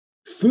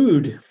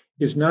food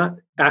is not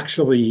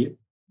actually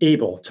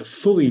able to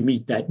fully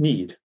meet that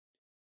need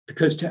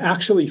because to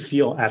actually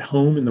feel at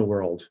home in the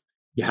world,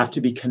 you have to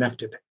be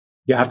connected.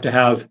 You have to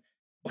have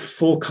a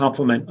full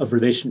complement of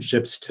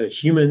relationships to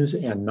humans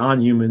and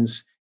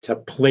non-humans, to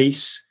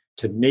place,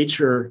 to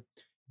nature.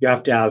 You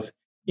have to have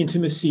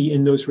intimacy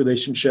in those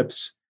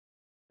relationships.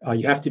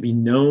 You have to be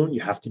known.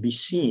 You have to be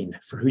seen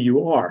for who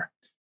you are.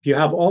 If you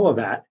have all of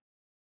that,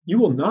 you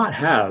will not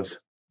have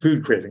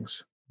food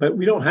cravings. But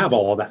we don't have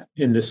all of that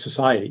in this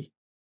society.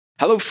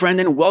 Hello, friend,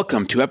 and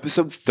welcome to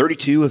episode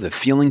 32 of the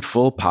Feeling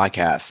Full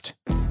podcast.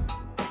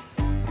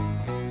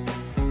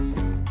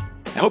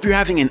 I hope you're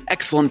having an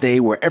excellent day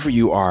wherever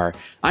you are.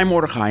 I'm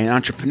Mordechai, an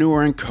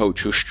entrepreneur and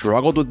coach who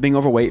struggled with being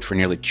overweight for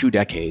nearly 2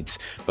 decades.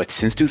 But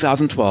since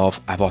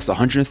 2012, I've lost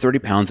 130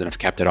 pounds and have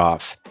kept it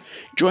off.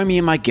 Join me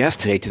and my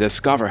guest today to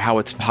discover how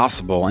it's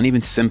possible and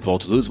even simple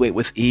to lose weight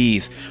with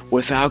ease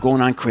without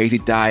going on crazy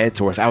diets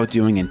or without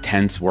doing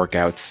intense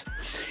workouts.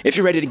 If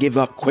you're ready to give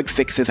up quick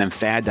fixes and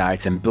fad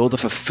diets and build a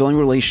fulfilling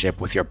relationship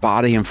with your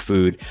body and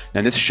food,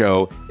 then this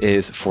show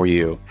is for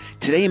you.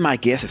 Today, my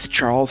guest is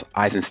Charles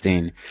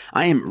Eisenstein.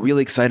 I am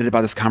really excited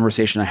about this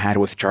conversation I had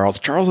with Charles.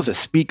 Charles is a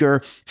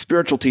speaker,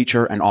 spiritual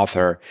teacher, and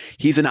author.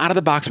 He's an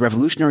out-of-the-box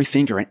revolutionary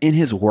thinker, and in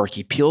his work,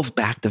 he peels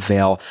back the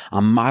veil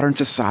on modern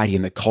society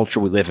and the culture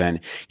we live in.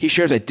 He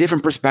shares a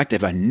different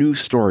perspective, a new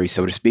story,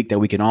 so to speak, that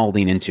we can all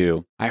lean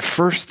into. I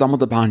first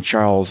stumbled upon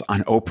Charles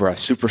on Oprah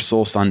Super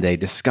Soul Sunday,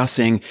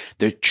 discussing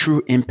the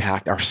true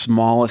impact our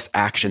smallest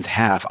actions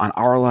have on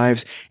our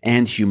lives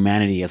and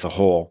humanity as a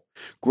whole.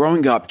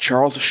 Growing up,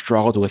 Charles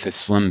struggled with his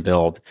slim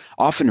build.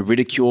 Often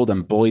ridiculed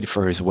and bullied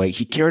for his weight,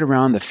 he carried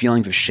around the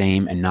feelings of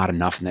shame and not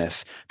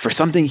enoughness for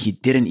something he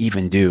didn't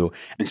even do,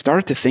 and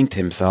started to think to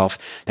himself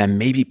that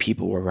maybe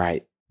people were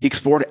right. He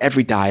explored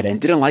every diet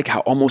and didn't like how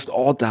almost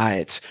all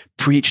diets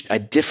preached a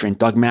different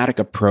dogmatic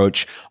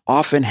approach,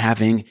 often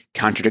having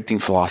contradicting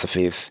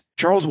philosophies.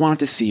 Charles wanted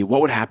to see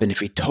what would happen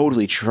if he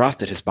totally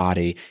trusted his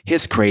body,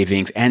 his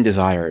cravings, and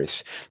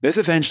desires. This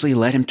eventually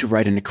led him to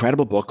write an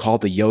incredible book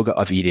called The Yoga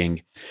of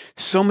Eating.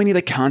 So many of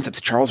the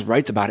concepts Charles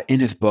writes about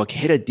in his book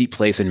hit a deep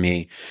place in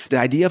me. The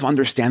idea of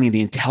understanding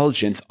the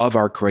intelligence of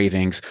our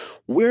cravings.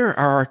 Where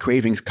are our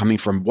cravings coming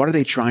from? What are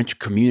they trying to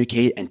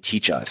communicate and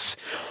teach us?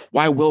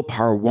 Why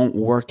willpower won't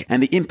work,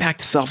 and the impact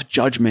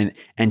self-judgment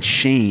and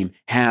shame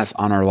has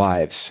on our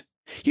lives.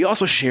 He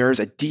also shares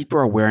a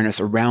deeper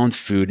awareness around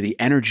food, the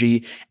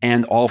energy,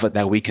 and all of it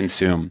that we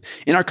consume.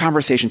 In our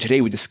conversation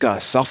today, we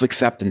discuss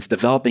self-acceptance,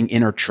 developing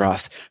inner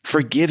trust,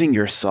 forgiving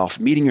yourself,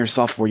 meeting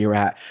yourself where you're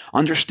at,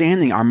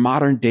 understanding our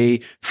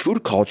modern-day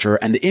food culture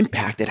and the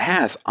impact it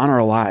has on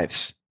our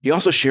lives. He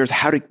also shares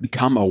how to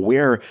become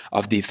aware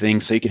of these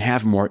things so you can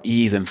have more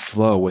ease and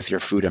flow with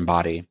your food and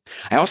body.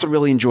 I also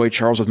really enjoyed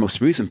Charles'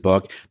 most recent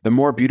book, The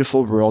More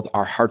Beautiful World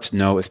Our Hearts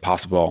Know Is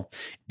Possible.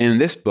 In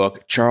this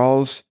book,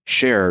 Charles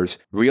shares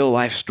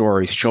real-life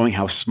stories showing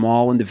how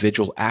small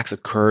individual acts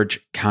of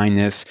courage,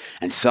 kindness,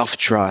 and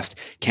self-trust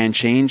can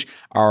change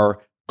our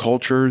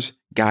culture's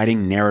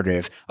guiding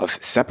narrative of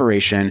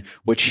separation,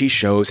 which he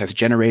shows has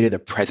generated the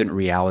present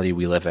reality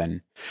we live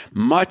in.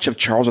 Much of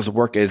Charles's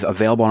work is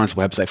available on his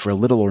website for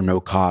little or no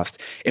cost.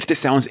 If this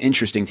sounds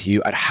interesting to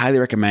you, I'd highly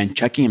recommend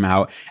checking him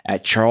out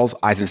at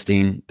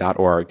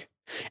charleseisenstein.org.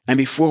 And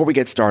before we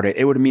get started,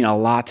 it would mean a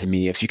lot to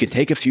me if you could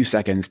take a few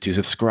seconds to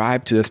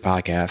subscribe to this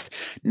podcast.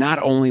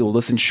 Not only will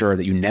this ensure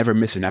that you never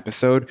miss an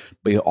episode,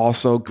 but you'll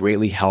also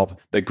greatly help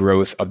the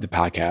growth of the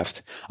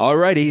podcast.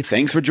 Alrighty,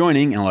 thanks for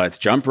joining, and let's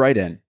jump right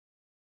in.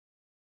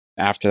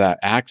 After that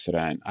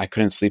accident, I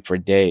couldn't sleep for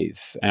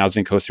days, and I was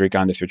in Costa Rica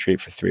on this retreat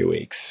for 3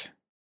 weeks.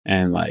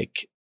 And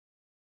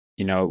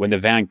when the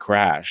van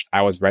crashed,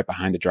 I was right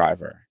behind the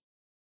driver,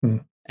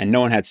 and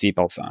no one had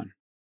seatbelts on.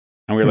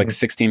 And we were like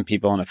 16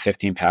 people in a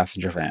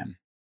 15-passenger van.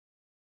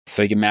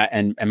 So you can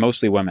and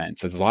mostly women.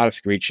 So there's a lot of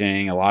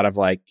screeching, a lot of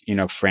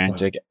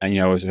frantic, and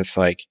it was just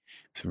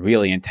it's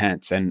really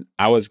intense. And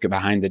I was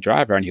behind the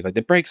driver, and he was like,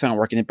 the brakes aren't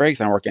working. And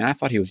I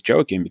thought he was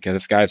joking because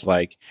this guy's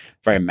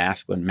very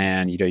masculine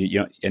man.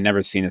 You've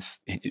never seen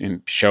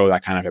him show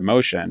that kind of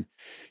emotion.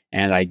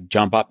 And I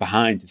jump up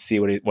behind to see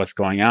what's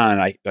going on.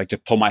 And I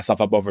just pull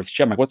myself up over his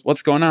chin. I'm like,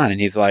 what's going on? And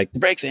he's like, the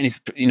brakes, and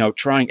he's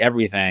trying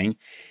everything.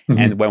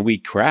 And when we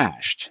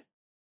crashed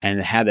and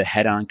had a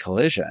head-on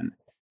collision,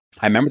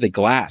 I remember the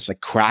glass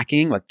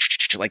cracking,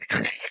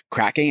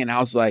 cracking. And I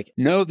was like,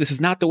 no, this is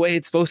not the way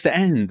it's supposed to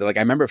end. I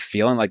remember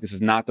feeling like this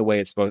is not the way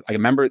it's supposed to. I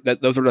remember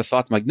that those were the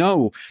thoughts. I'm like,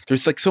 no,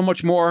 there's so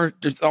much more.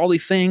 There's all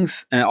these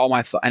things, and all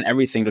my and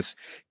everything just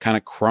kind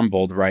of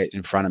crumbled right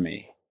in front of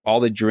me. All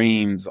the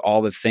dreams,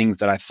 all the things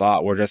that I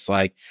thought were just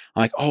I'm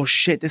like, oh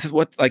shit, this is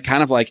what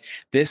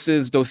this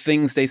is those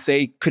things they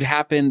say could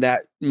happen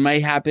that may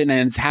happen,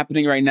 and it's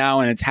happening right now,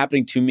 and it's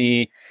happening to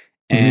me.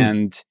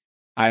 And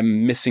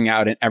I'm missing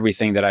out on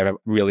everything that I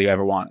really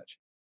ever wanted.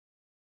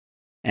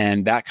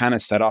 And that kind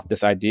of set off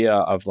this idea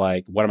of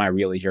what am I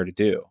really here to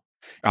do?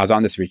 I was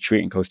on this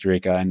retreat in Costa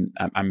Rica, and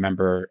I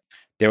remember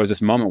there was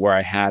this moment where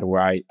I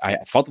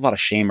felt a lot of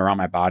shame around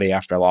my body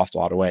after I lost a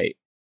lot of weight.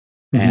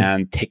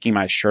 And taking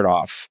my shirt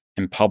off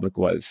in public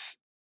was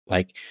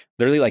like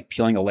literally like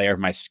peeling a layer of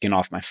my skin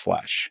off my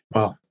flesh.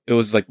 Wow. It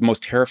was like the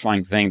most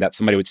terrifying thing that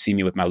somebody would see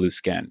me with my loose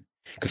skin.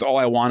 Because all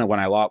I wanted when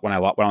I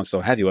was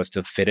so heavy was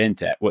to fit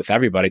into with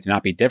everybody, to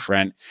not be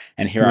different.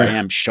 And here I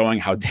am showing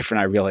how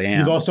different I really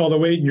am. You lost all the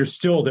weight and you're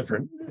still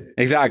different.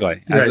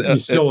 Exactly. Right. You're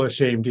still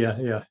ashamed.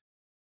 Yeah.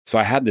 So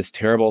I had this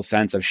terrible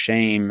sense of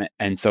shame.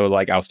 And so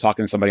like I was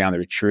talking to somebody on the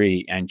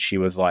retreat and she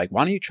was like,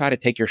 why don't you try to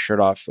take your shirt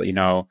off,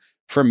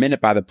 for a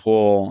minute by the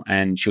pool?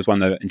 And she was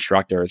one of the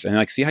instructors, and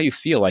like, see how you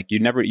feel. Like you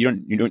never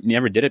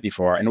did it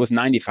before. And it was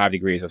 95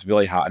 degrees. It was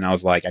really hot. And I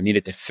was like, I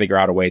needed to figure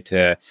out a way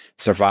to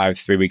survive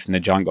 3 weeks in the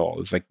jungle. It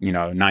was like,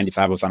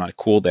 95 was on a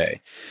cool day.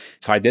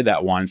 So I did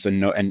that once,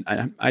 and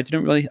I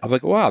didn't really, I was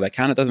like, wow, that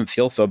kind of doesn't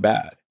feel so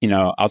bad.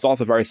 I was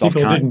also very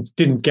self-conscious. People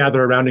didn't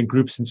gather around in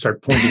groups and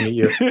start pointing at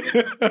you.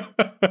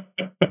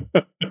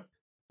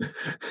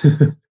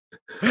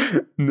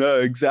 No,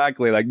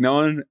 exactly. Like no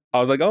one,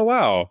 I was like, oh,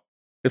 wow.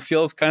 It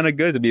feels kind of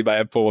good to be by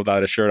a pool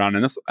without a shirt on.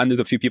 And there's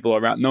a few people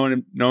around. No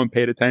one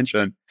paid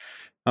attention.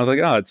 I was like,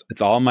 oh,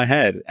 it's all in my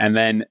head. And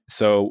then,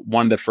 so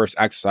one of the first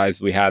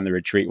exercises we had in the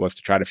retreat was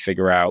to try to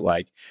figure out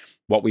like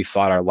what we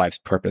thought our life's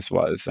purpose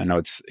was. I know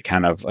it's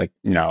kind of like,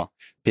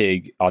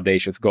 big,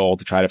 audacious goal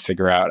to try to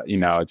figure out,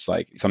 it's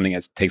like something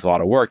that takes a lot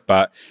of work,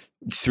 but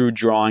through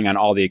drawing on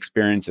all the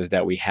experiences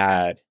that we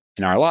had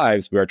in our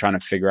lives, we were trying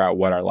to figure out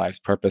what our life's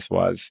purpose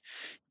was.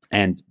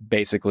 And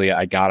basically,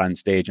 I got on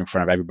stage in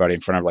front of everybody,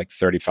 in front of like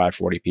 35,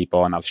 40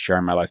 people, and I was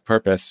sharing my life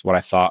purpose, what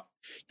I thought,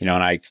 and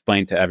I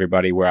explained to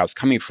everybody where I was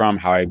coming from,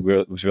 how I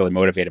was really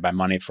motivated by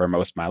money for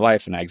most of my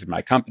life, and I exited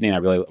my company, and I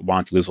really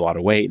wanted to lose a lot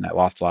of weight, and I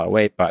lost a lot of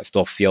weight, but I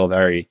still feel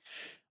very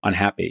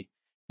unhappy.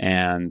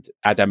 And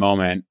at that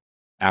moment,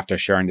 after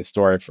sharing the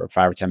story for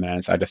 5 or 10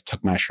 minutes, I just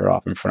took my shirt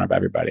off in front of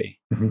everybody.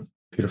 Mm-hmm.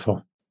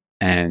 Beautiful.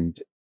 And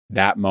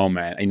that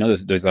moment,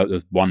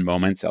 there's one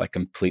moment that like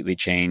completely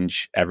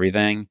change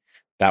everything.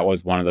 That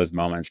was one of those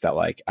moments that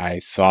like I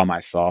saw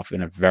myself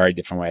in a very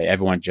different way.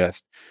 Everyone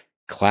just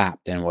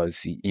clapped and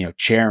was,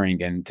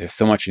 cheering, and there's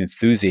so much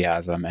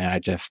enthusiasm. And I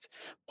just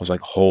was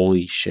like,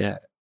 holy shit.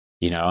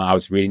 I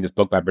was reading this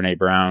book by Brene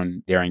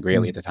Brown, Daring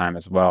Greatly, at the time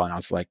as well. And I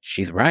was like,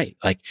 she's right.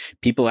 Like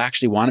people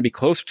actually want to be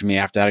closer to me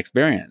after that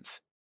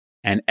experience.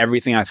 And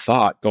everything I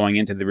thought going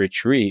into the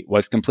retreat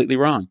was completely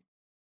wrong.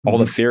 All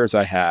the fears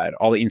I had,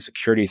 all the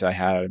insecurities I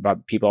had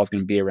about people I was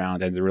going to be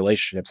around, and the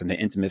relationships and the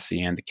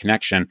intimacy and the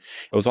connection,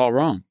 it was all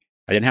wrong.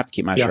 I didn't have to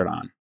keep my shirt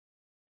on.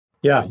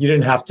 Yeah, you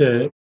didn't have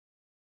to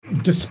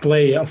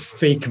display a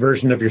fake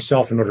version of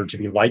yourself in order to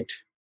be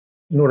liked,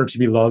 in order to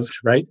be loved,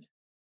 right?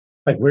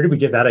 Like, where did we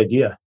get that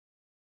idea?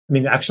 I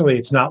mean, actually,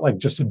 it's not like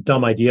just a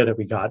dumb idea that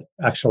we got.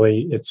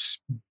 Actually, it's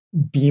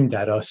beamed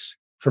at us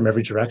from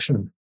every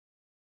direction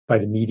by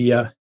the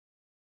media,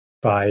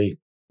 by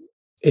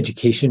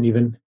education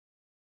even.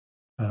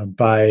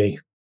 By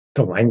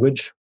the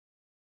language,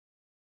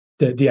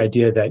 the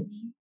idea that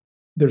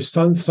there's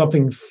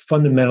something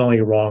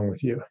fundamentally wrong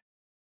with you.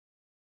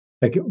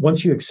 Like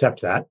once you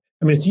accept that,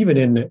 I mean, it's even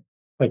in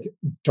like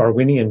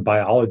Darwinian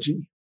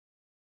biology,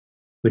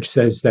 which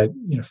says that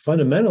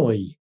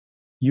fundamentally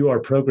you are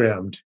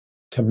programmed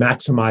to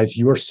maximize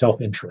your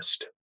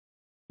self-interest.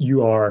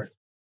 You are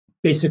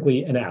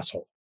basically an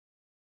asshole.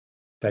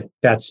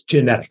 That's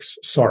genetics.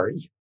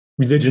 Sorry,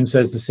 religion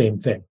says the same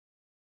thing.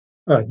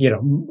 I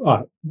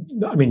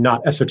mean,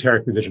 not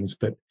esoteric religions,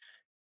 but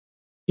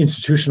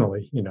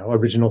institutionally,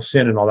 original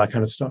sin and all that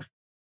kind of stuff.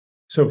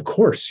 So of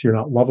course you're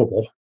not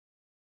lovable.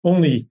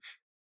 Only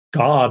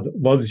God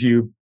loves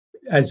you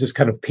as this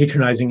kind of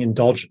patronizing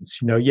indulgence.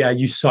 Yeah,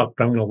 you suck,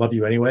 but I'm going to love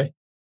you anyway.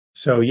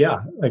 So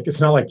yeah, like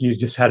it's not like you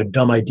just had a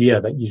dumb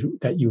idea that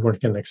you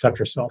weren't going to accept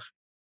yourself.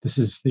 This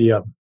is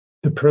the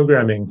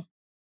programming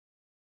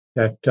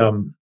that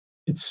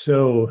it's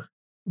so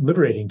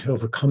liberating to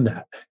overcome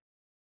that.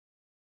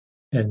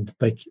 And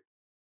like,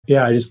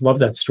 yeah, I just love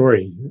that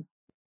story.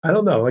 I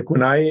don't know, like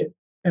when I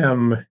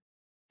am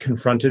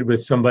confronted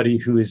with somebody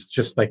who is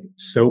just like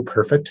so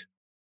perfect,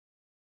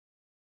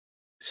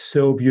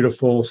 so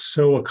beautiful,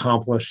 so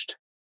accomplished,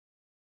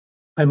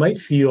 I might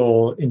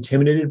feel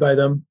intimidated by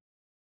them,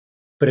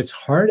 but it's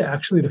hard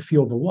actually to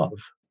feel the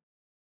love.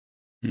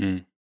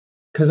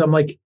 Because I'm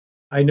like,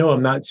 I know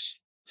I'm not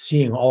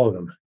seeing all of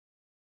them.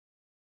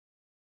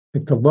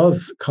 Like the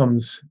love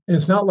comes, and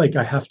it's not like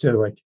I have to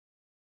like,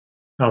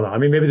 I don't know. I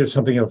mean, maybe there's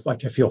something of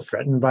like I feel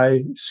threatened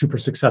by super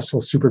successful,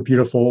 super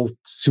beautiful,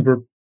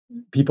 super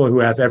people who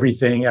have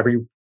everything.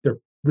 Their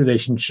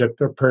relationship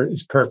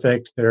is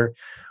perfect. They're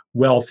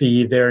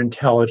wealthy. They're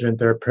intelligent.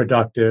 They're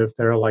productive.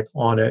 They're like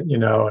on it,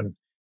 And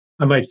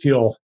I might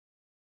feel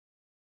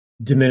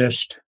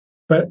diminished,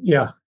 but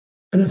yeah.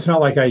 And it's not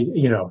like I,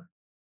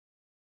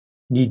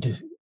 need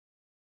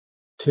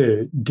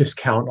to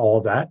discount all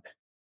of that,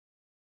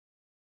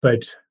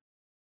 but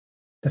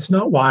that's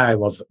not why I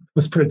love them.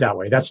 Let's put it that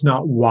way. That's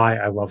not why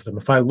I love them.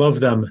 If I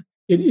love them,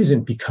 it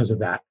isn't because of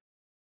that.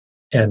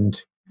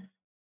 And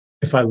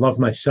if I love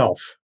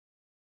myself,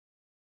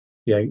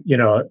 this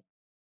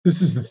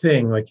is the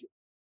thing, like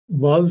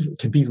love,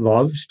 to be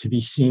loved, to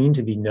be seen,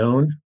 to be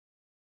known,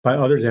 by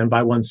others and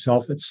by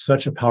oneself. It's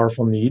such a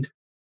powerful need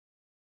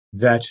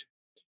that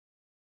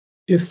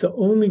if the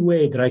only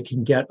way that I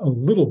can get a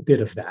little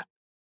bit of that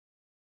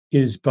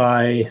is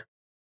by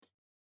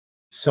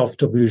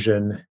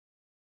self-delusion,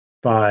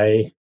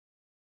 by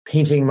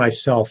painting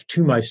myself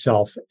to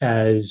myself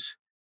as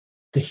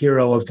the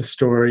hero of the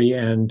story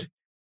and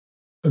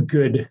a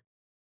good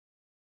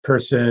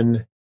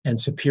person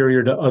and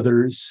superior to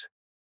others.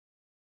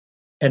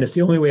 And if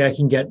the only way I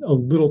can get a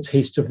little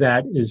taste of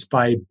that is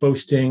by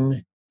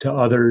boasting to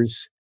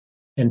others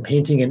and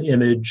painting an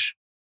image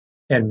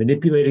and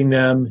manipulating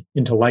them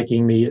into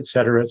liking me, et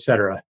cetera, et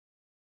cetera.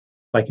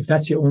 Like, if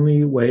that's the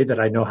only way that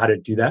I know how to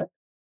do that,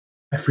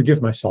 I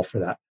forgive myself for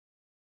that.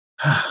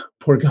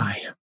 Poor guy,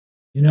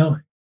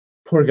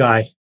 poor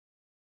guy.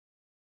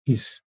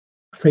 He's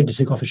afraid to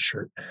take off his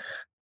shirt.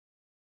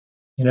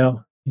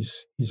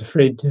 He's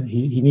afraid to,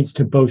 he needs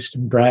to boast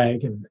and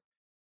brag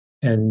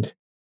and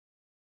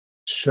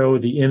show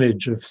the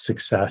image of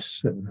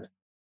success.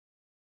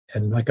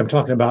 And like, I'm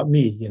talking about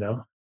me.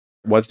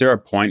 Was there a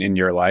point in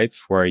your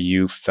life where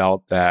you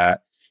felt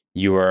that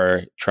you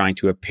were trying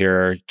to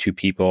appear to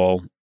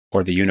people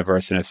or the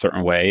universe in a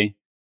certain way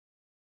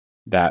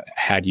that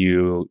had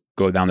you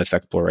go down this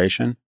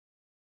exploration?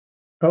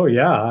 Oh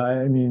yeah.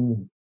 I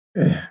mean,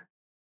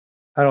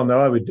 I don't know.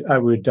 I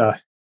would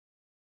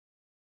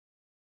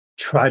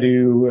try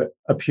to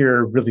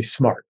appear really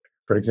smart,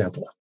 for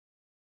example,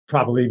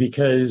 probably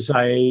because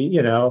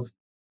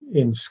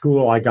in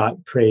school, I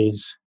got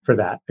praise for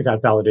that. I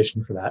got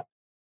validation for that.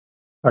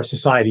 Our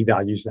society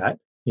values that,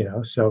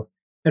 so,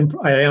 and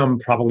I am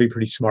probably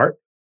pretty smart,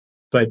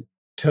 but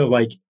to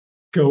like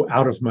go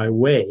out of my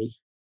way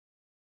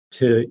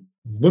to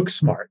look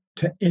smart,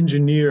 to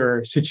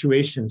engineer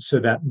situations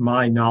so that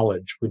my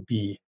knowledge would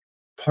be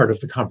part of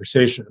the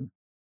conversation.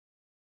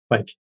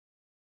 Like,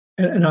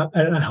 and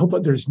I hope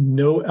that there's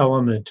no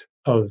element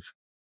of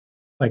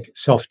like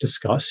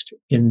self-disgust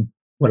in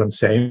what I'm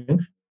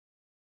saying.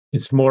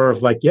 It's more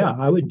of like, yeah,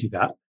 I would do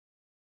that.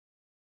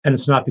 And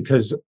it's not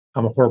because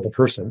I'm a horrible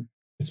person.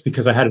 It's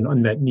because I had an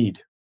unmet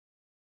need.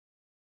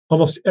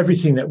 Almost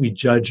everything that we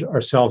judge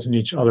ourselves and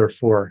each other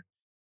for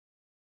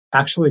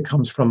actually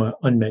comes from an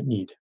unmet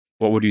need.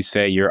 What would you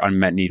say your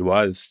unmet need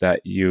was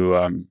that you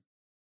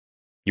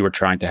were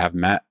trying to have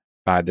met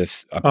by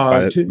this?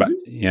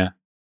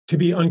 To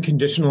be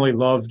unconditionally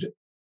loved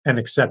and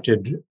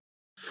accepted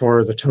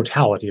for the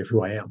totality of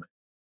who I am.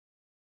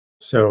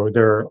 So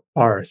there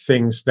are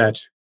things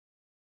that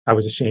I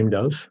was ashamed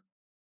of,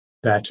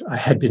 that I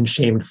had been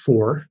shamed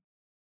for.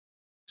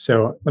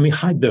 So let me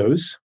hide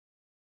those,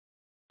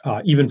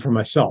 even from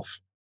myself,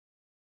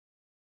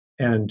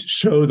 and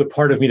show the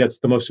part of me that's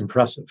the most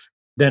impressive.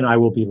 Then I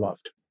will be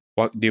loved.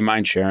 What, do you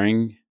mind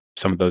sharing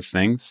some of those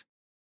things?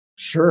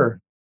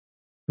 Sure.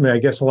 I mean, I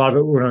guess a lot of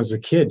it when I was a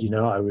kid,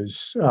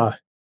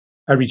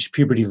 I reached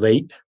puberty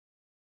late.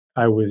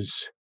 I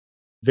was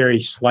very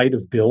slight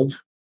of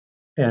build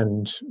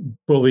and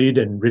bullied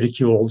and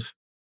ridiculed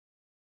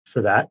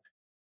for that.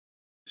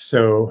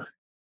 So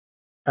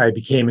I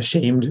became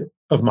ashamed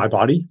of my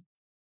body,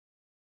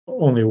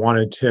 only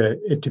wanted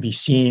it to be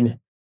seen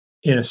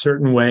in a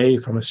certain way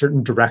from a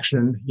certain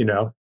direction,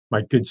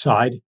 my good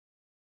side,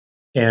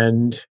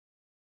 and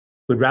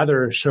would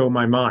rather show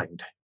my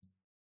mind.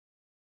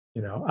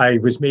 I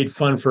was made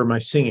fun for my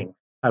singing.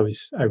 I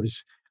was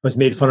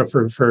made fun of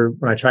for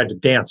when I tried to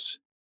dance,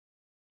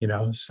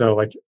 so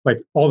like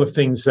all the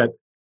things that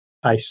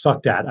I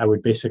sucked at, I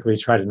would basically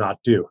try to not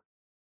do.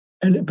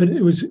 But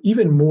it was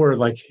even more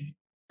like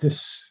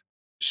this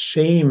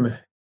shame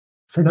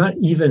for not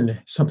even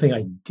something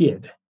I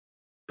did,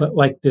 but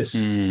like this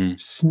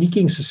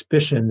sneaking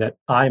suspicion that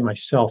I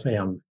myself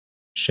am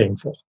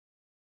shameful.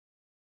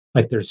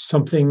 Like there's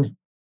something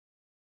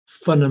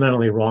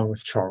fundamentally wrong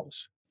with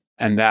Charles.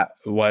 And that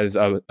was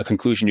a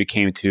conclusion you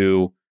came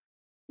to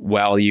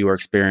while you were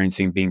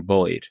experiencing being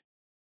bullied.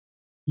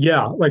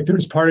 Yeah, like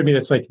there's part of me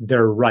that's like,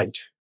 they're right.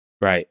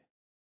 Right.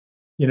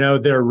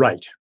 They're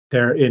right.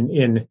 They're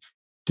in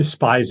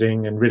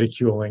despising and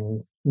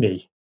ridiculing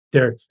me.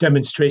 Their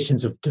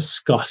demonstrations of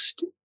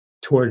disgust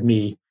toward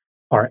me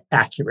are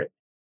accurate.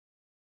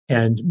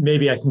 And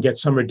maybe I can get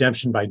some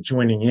redemption by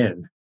joining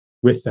in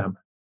with them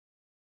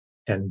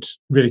and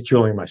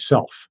ridiculing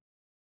myself,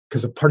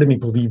 because a part of me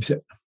believes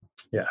it.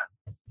 Yeah.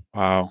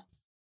 Wow.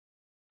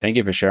 Thank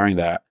you for sharing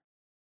that.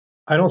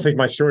 I don't think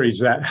my story is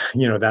that,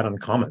 that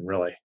uncommon,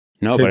 really.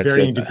 No, to but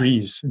varying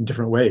degrees in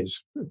different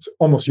ways. It's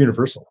almost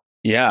universal.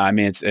 Yeah, I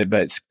mean,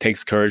 but it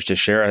takes courage to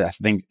share. I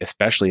think,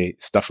 especially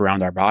stuff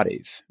around our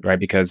bodies, right?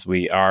 Because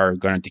we are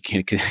going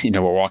to,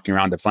 we're walking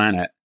around the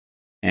planet,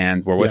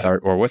 and we're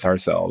with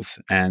ourselves.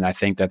 And I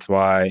think that's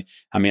why.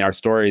 I mean, our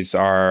stories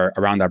are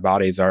around our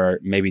bodies are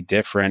maybe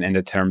different in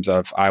the terms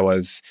of I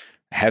was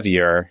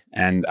heavier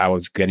and I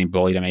was getting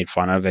bullied and made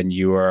fun of, and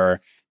you were,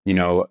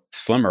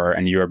 slimmer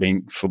and you were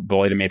being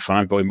bullied and made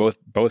fun of. But we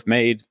both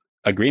made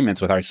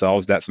agreements with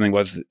ourselves that something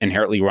was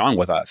inherently wrong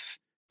with us.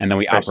 And then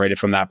we operated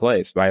from that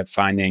place by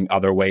finding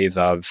other ways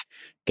of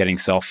getting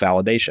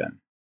self-validation,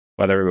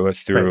 whether it was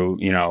through,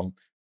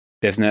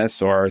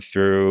 business or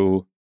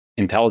through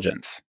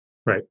intelligence.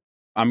 Right.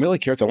 I'm really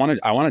curious. I want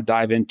to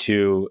dive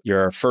into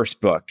your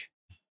first book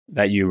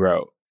that you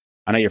wrote.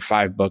 I know you're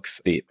 5 books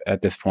deep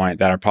at this point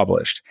that are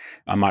published.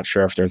 I'm not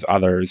sure if there's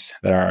others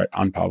that are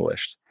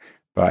unpublished,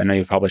 but I know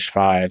you've published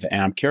 5.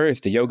 And I'm curious,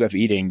 The Yoga of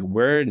Eating,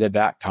 where did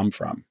that come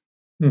from?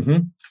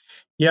 Mm-hmm.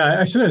 Yeah,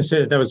 I shouldn't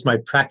say that was my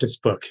practice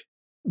book.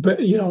 But,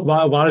 a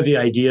lot of the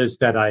ideas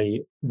that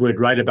I would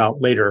write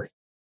about later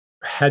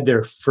had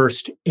their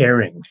first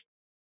airing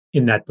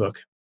in that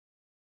book.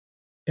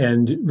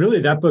 And really,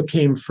 that book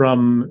came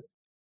from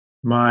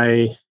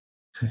my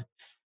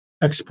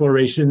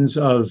explorations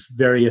of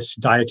various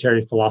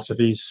dietary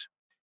philosophies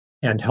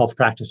and health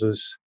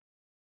practices.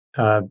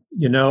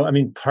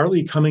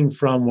 Partly coming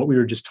from what we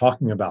were just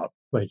talking about,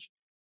 like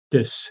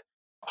this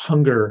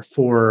hunger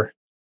for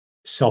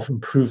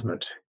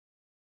self-improvement,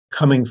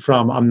 coming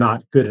from I'm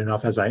not good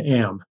enough as I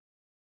am.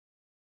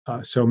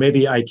 So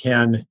maybe I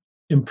can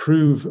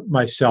improve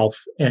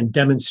myself and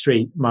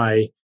demonstrate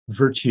my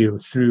virtue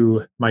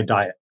through my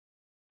diet.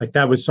 Like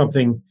that was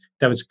something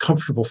that was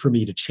comfortable for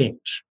me to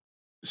change.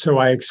 So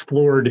I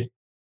explored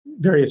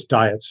various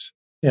diets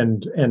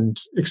and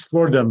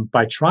explored them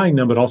by trying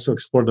them, but also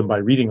explored them by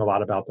reading a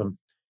lot about them.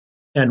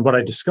 And what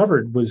I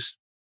discovered was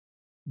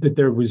that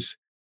there was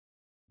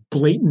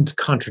blatant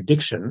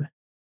contradiction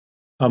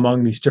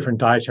among these different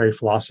dietary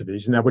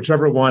philosophies, and that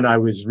whichever one I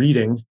was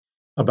reading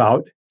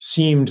about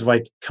seemed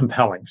like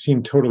compelling,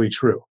 seemed totally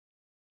true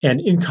and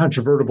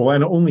incontrovertible,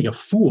 and only a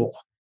fool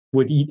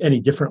would eat any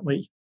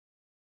differently.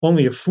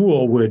 Only a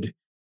fool would,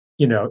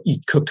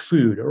 eat cooked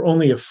food, or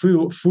only a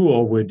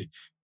fool would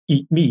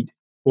eat meat,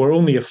 or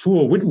only a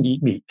fool wouldn't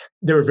eat meat.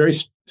 There were very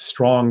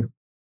strong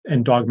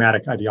and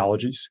dogmatic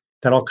ideologies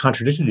that all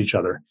contradicted each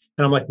other.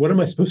 And I'm like, what am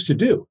I supposed to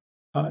do?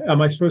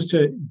 Am I supposed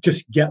to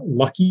just get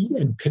lucky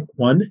and pick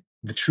one,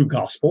 the true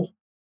gospel?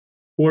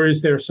 Or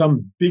is there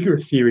some bigger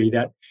theory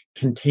that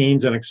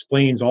contains and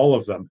explains all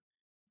of them?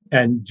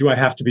 And do I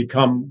have to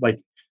become like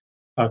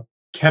a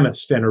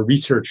chemist and a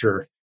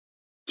researcher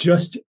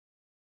just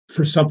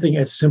for something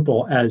as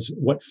simple as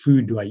what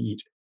food do I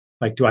eat?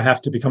 Like, do I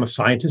have to become a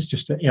scientist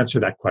just to answer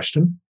that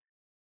question?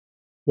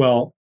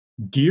 Well,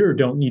 deer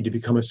don't need to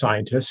become a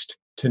scientist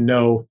to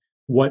know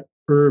what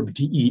herb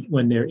to eat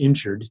when they're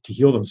injured to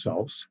heal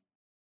themselves.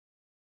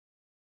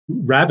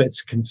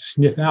 Rabbits can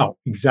sniff out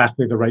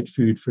exactly the right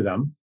food for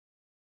them.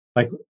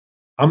 Like,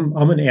 I'm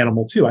an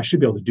animal too. I should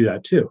be able to do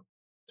that too.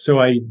 So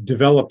I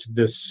developed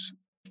this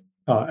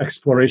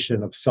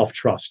exploration of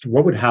self-trust.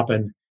 What would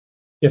happen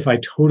if I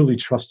totally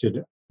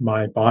trusted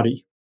my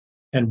body?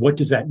 And what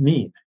does that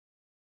mean?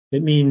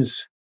 It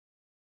means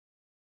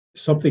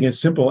something as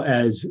simple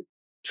as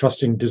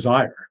trusting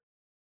desire.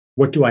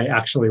 What do I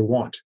actually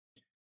want?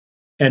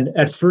 And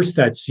at first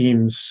that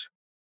seems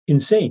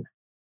insane,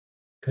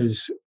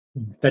 because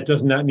that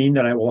does not mean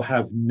that I will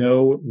have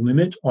no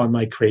limit on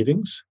my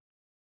cravings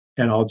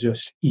and I'll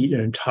just eat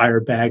an entire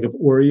bag of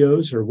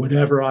Oreos or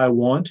whatever I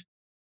want.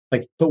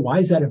 Like, but why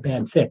is that a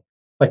bad thing?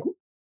 Like,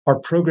 our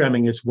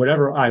programming is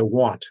whatever I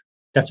want,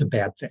 that's a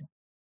bad thing.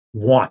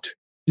 Want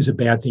is a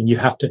bad thing. You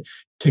have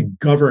to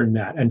govern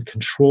that and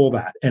control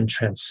that and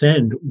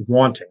transcend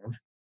wanting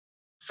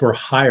for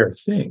higher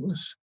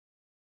things.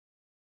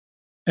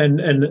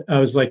 And I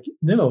was like,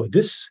 no,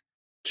 this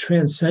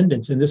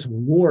transcendence and this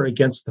war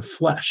against the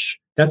flesh,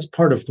 that's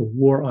part of the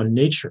war on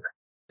nature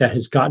that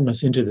has gotten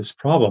us into this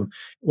problem.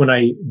 When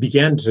I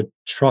began to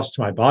trust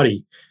my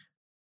body,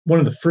 one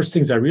of the first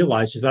things I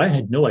realized is that I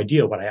had no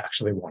idea what I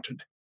actually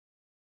wanted.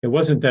 It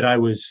wasn't that I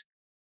was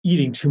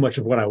eating too much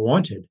of what I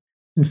wanted.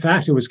 In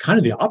fact, it was kind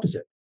of the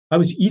opposite. I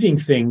was eating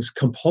things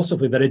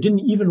compulsively that I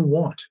didn't even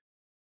want,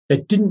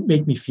 that didn't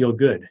make me feel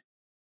good.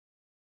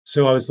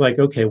 So I was like,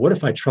 okay, what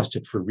if I trust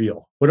it for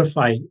real? What if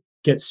I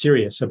get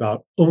serious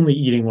about only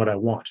eating what I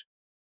want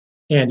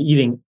and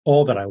eating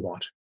all that I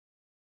want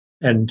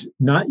and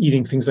not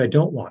eating things I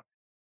don't want?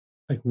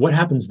 Like, what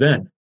happens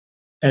then?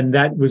 And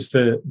that was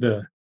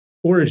the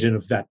origin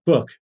of that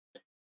book,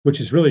 which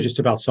is really just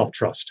about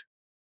self-trust.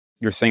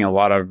 You're saying a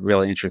lot of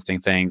really interesting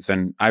things.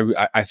 And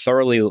I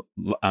thoroughly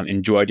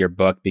enjoyed your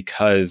book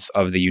because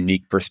of the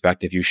unique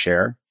perspective you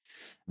share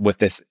with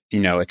this,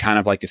 kind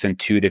of like this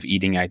intuitive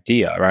eating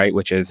idea, right?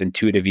 Which is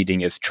intuitive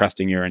eating is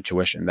trusting your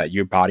intuition, that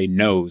your body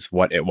knows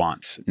what it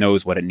wants,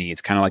 knows what it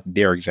needs. Kind of like the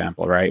deer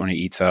example, right? When it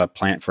eats a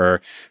plant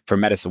for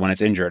medicine when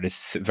it's injured,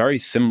 it's very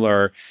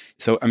similar.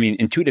 So,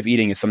 intuitive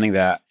eating is something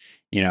that,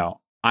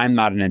 I'm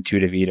not an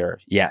intuitive eater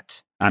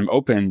yet. I'm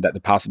open that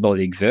the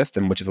possibility exists,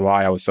 and which is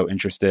why I was so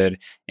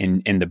interested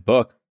in the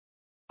book.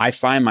 I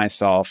find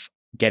myself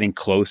getting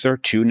closer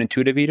to an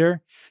intuitive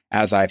eater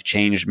as I've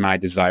changed my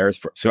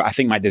desires. So I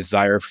think my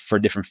desire for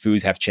different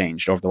foods have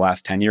changed over the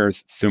last 10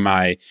 years through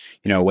my,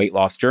 weight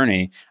loss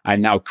journey. I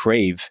now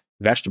crave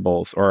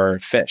vegetables or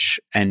fish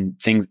and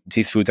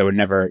these foods I would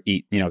never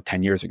eat,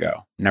 10 years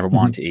ago, never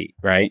want to eat,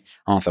 right?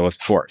 Unless I was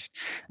forced,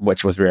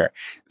 which was rare.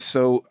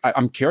 So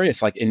I'm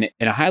curious, like in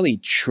a highly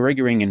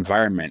triggering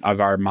environment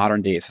of our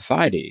modern day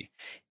society,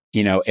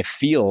 it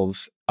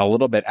feels a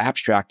little bit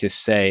abstract to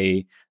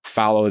say,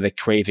 follow the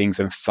cravings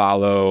and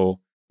follow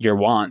your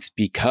wants,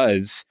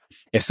 because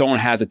if someone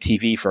has a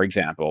TV, for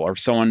example, or if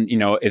someone,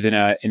 is in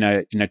a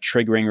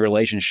triggering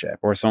relationship,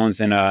 or someone's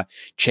in a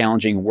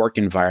challenging work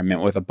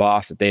environment with a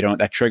boss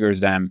that triggers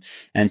them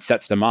and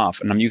sets them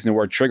off. And I'm using the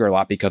word trigger a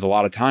lot because a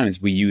lot of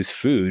times we use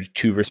food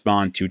to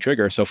respond to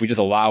triggers. So if we just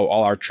allow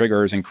all our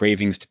triggers and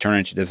cravings to turn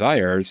into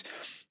desires,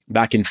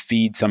 that can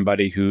feed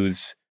somebody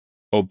who's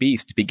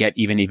obese to get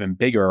even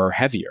bigger or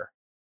heavier.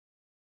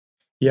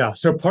 Yeah.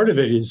 So part of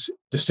it is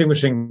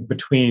distinguishing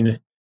between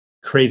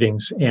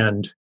cravings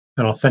and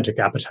an authentic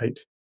appetite.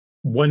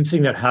 One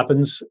thing that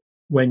happens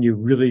when you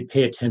really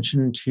pay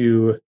attention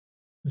to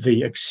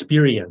the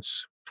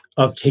experience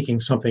of taking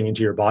something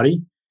into your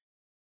body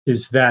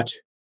is that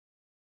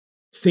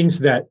things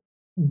that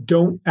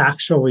don't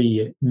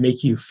actually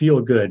make you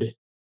feel good,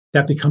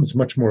 that becomes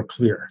much more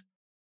clear.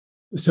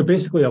 So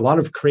basically, a lot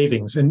of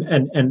cravings and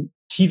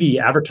TV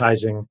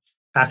advertising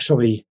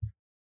actually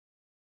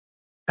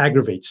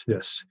aggravates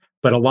this.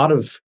 But a lot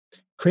of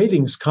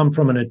cravings come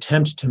from an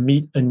attempt to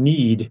meet a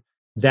need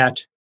that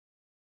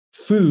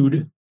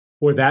food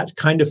or that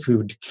kind of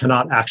food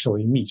cannot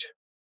actually meet.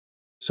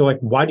 So like,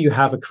 why do you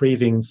have a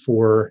craving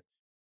for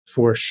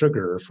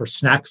sugar or for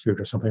snack food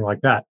or something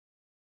like that?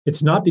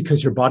 It's not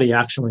because your body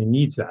actually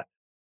needs that.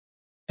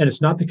 And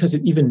it's not because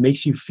it even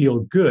makes you feel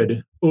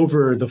good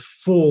over the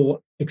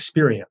full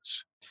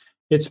experience.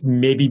 It's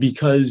maybe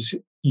because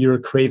you're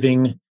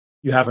craving,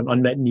 you have an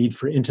unmet need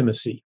for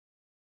intimacy,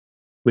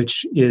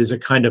 which is a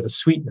kind of a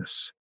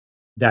sweetness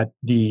that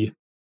the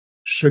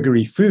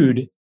sugary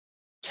food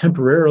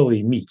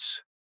temporarily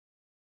meets,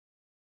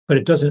 but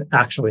it doesn't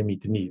actually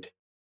meet the need.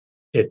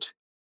 It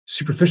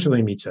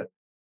superficially meets it,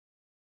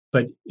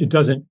 but it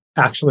doesn't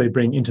actually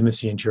bring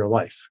intimacy into your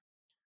life.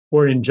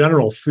 Or in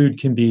general, food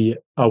can be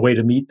a way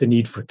to meet the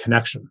need for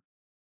connection.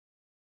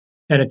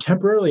 And it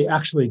temporarily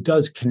actually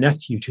does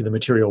connect you to the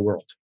material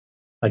world.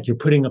 Like you're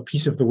putting a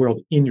piece of the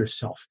world in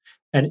yourself.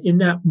 And in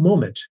that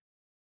moment,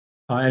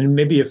 and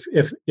maybe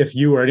if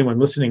you or anyone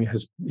listening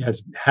has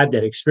had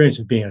that experience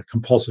of being a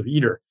compulsive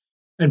eater,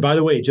 and by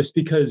the way, just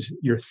because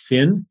you're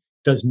thin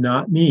does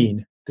not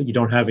mean that you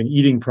don't have an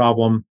eating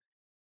problem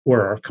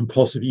or are a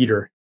compulsive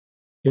eater.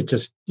 It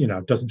just,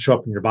 doesn't show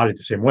up in your body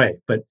the same way.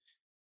 But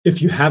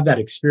if you have that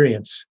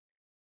experience,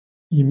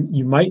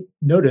 you might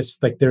notice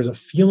like there's a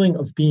feeling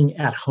of being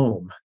at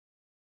home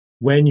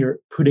when you're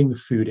putting the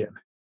food in.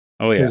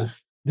 Oh yeah.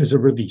 There's a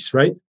release,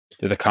 right?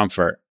 There's a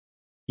comfort.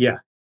 Yeah.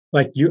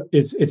 Like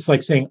it's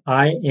like saying,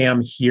 I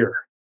am here.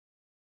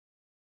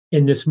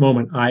 In this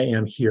moment, I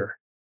am here.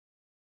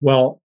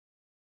 Well,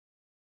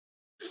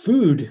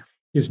 food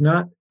is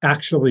not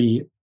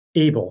actually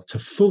able to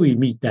fully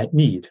meet that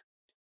need,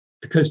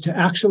 because to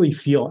actually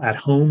feel at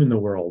home in the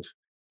world,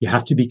 you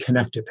have to be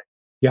connected.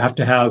 You have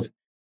to have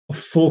a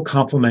full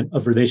complement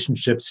of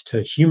relationships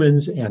to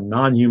humans and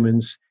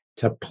non-humans,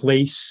 to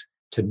place,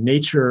 to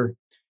nature.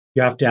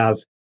 You have to have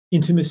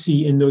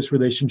intimacy in those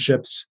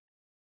relationships.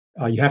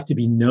 You have to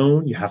be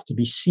known. You have to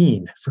be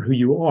seen for who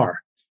you are.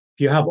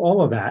 If you have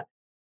all of that,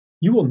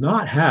 you will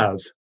not have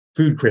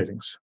food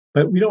cravings.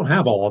 But we don't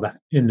have all of that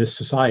in this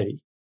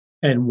society.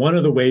 And one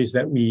of the ways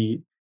that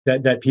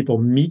that people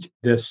meet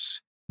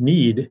this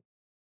need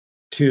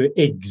to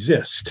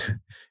exist,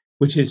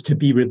 which is to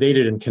be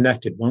related and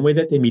connected, one way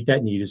that they meet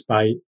that need is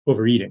by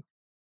overeating.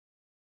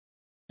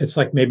 It's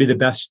like maybe the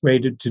best way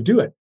to do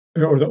it,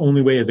 or the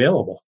only way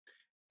available.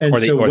 And or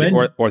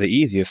the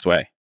easiest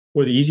way.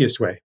 Or the easiest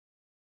way.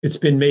 It's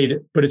been made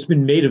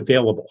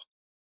available,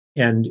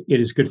 and it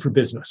is good for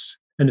business.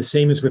 And the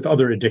same is with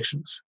other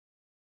addictions.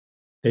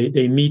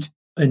 They meet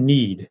a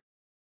need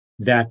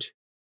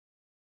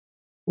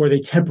or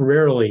they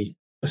temporarily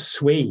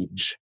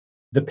assuage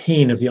the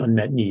pain of the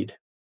unmet need,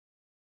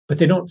 but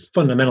they don't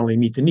fundamentally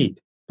meet the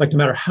need. Like no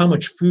matter how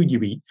much food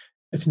you eat,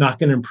 it's not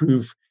going to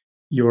improve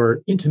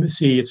your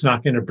intimacy. It's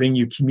not going to bring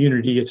you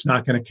community. It's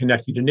not going to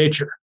connect you to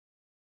nature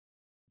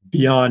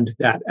beyond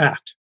that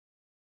act.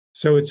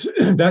 So it's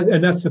that,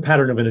 and that's the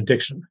pattern of an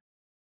addiction.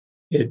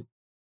 It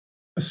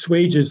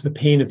assuages the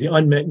pain of the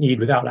unmet need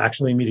without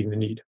actually meeting the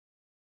need.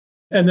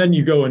 And then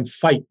you go and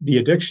fight the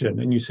addiction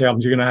and you say, you're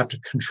going to have to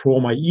control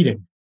my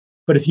eating.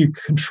 But if you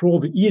control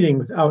the eating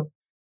without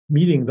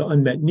meeting the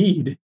unmet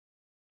need,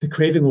 the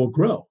craving will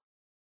grow.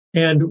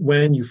 And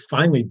when you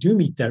finally do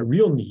meet that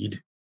real need,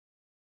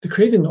 the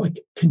craving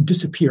can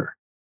disappear.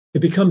 It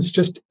becomes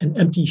just an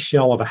empty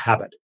shell of a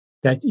habit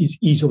that is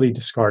easily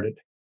discarded.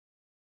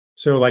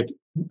 So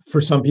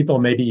for some people,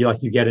 maybe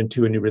you get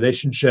into a new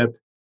relationship,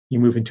 you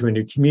move into a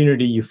new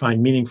community, you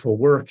find meaningful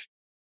work,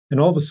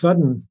 and all of a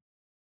sudden,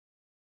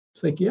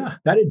 it's like, yeah,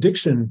 that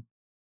addiction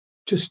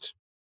just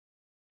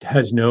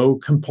has no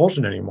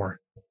compulsion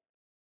anymore.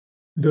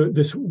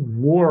 This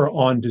war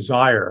on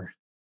desire,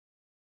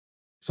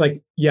 it's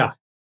like, yeah,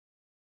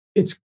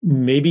 it's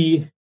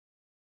maybe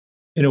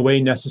in a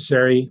way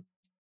necessary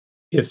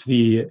if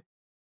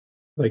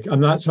I'm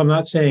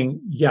not saying,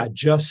 yeah,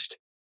 just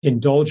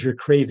indulge your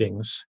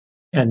cravings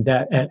and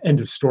that end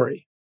of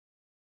story.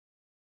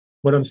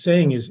 What I'm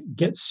saying is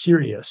get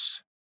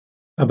serious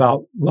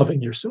about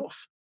loving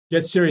yourself.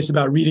 Get serious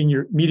about meeting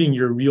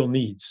your real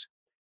needs.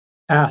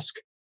 Ask,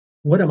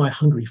 what am I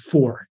hungry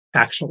for,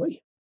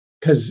 actually?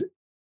 Because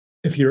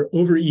if you're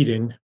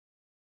overeating,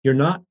 you're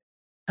not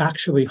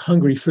actually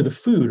hungry for the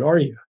food, are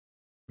you?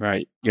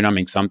 Right. You're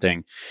numbing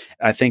something.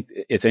 I think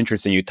it's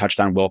interesting. You touched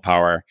on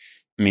willpower.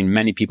 I mean,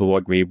 many people will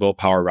agree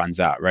willpower runs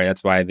out, right?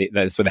 That's why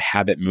that's why the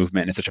habit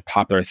movement is such a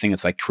popular thing.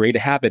 It's like create a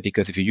habit,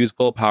 because if you use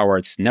willpower,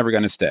 it's never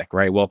going to stick,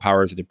 right?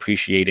 Willpower is a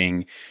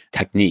depreciating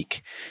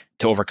technique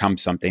to overcome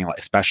something,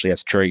 especially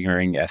as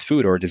triggering as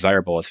food or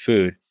desirable as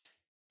food.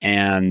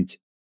 And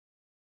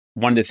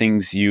one of the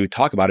things you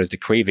talk about is the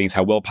cravings,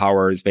 how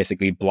willpower is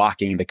basically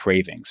blocking the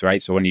cravings,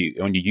 right? So when you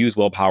use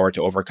willpower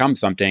to overcome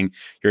something,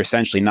 you're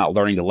essentially not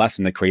learning the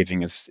lesson the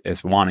craving is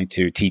wanting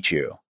to teach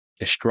you.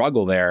 The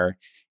struggle there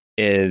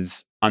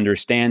is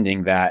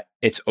understanding that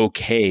it's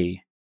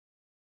okay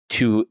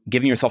to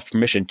giving yourself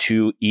permission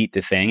to eat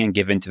the thing and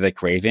give into the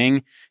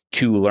craving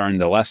to learn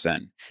the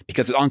lesson,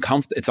 because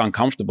it's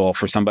uncomfortable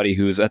for somebody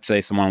who's, let's say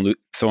someone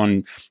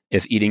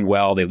is eating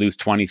well, they lose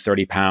 20,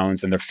 30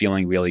 pounds and they're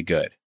feeling really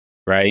good,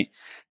 right?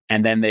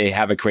 And then they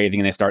have a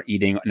craving and they start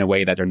eating in a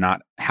way that they're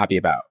not happy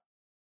about,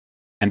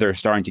 and they're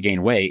starting to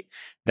gain weight.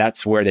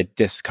 That's where the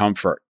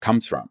discomfort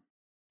comes from,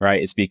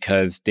 right? It's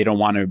because they don't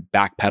want to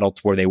backpedal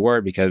to where they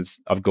were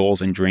because of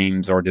goals and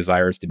dreams or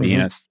desires to be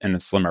in a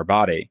slimmer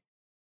body.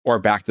 Or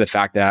back to the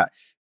fact that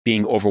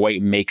being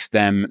overweight makes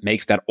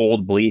that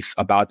old belief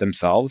about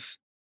themselves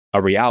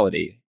a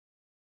reality.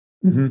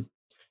 There's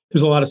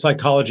a lot of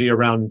psychology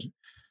around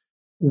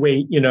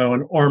weight, and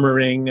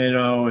armoring,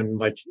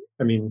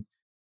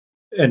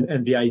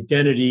 and the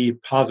identity,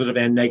 positive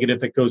and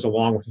negative, that goes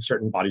along with a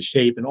certain body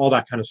shape and all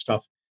that kind of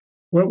stuff.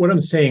 What I'm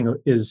saying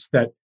is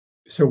that,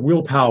 so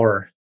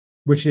willpower,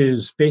 which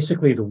is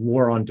basically the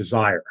war on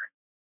desire,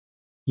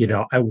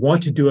 I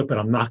want to do it, but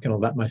I'm not going to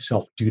let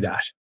myself do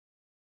that.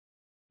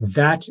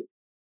 That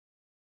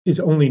is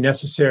only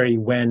necessary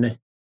when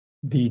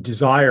the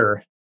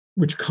desire,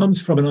 which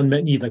comes from an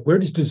unmet need, like where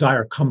does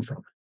desire come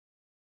from?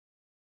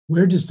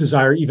 Where does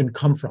desire even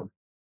come from?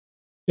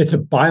 It's a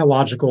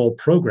biological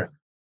program.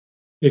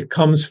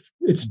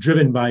 It's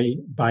driven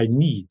by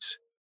needs.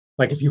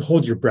 Like if you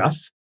hold your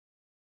breath,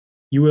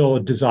 you will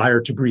desire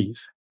to breathe,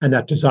 and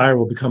that desire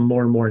will become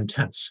more and more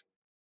intense.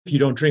 If you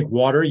don't drink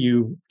water,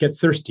 you get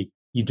thirsty.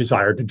 You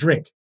desire to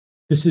drink.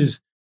 This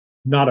is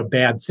not a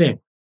bad thing.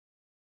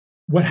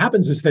 What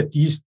happens is that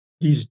these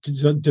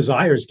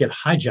desires get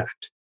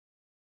hijacked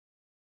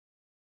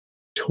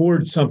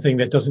towards something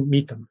that doesn't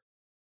meet them.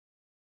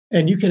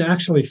 And you can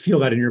actually feel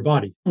that in your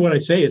body. What I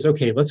say is,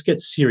 okay, let's get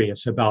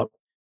serious about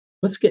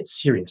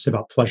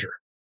pleasure.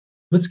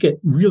 Let's get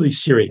really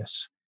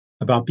serious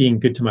about being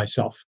good to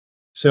myself.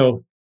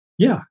 So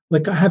yeah,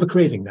 like I have a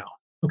craving now.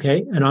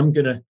 Okay. And I'm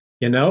going to,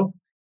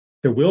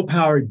 the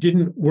willpower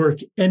didn't work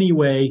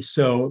anyway.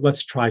 So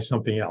let's try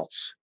something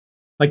else.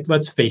 Like,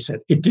 let's face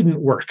it, it didn't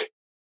work.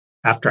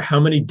 After how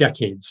many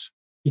decades,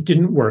 it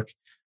didn't work.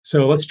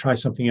 So let's try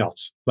something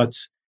else.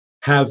 Let's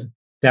have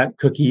that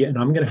cookie, and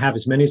I'm going to have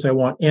as many as I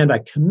want. And I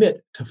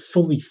commit to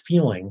fully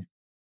feeling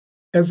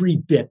every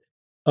bit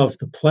of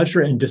the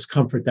pleasure and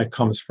discomfort that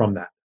comes from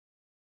that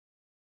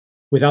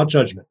without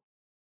judgment.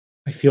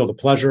 I feel the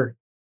pleasure.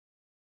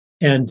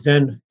 And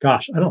then,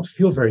 gosh, I don't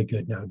feel very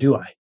good now, do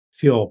I? I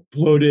feel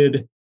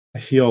bloated. I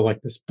feel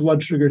like this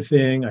blood sugar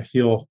thing. I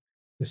feel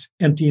this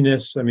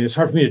emptiness. I mean, it's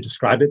hard for me to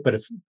describe it,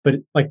 but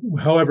like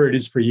however it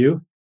is for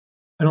you,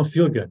 I don't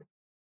feel good.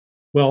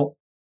 Well,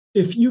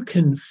 if you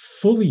can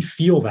fully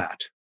feel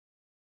that,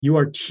 you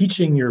are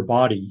teaching your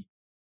body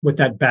what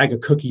that bag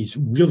of cookies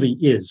really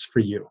is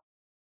for you.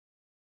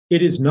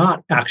 It is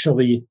not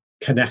actually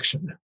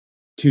connection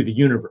to the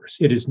universe.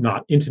 It is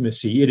not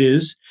intimacy. It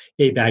is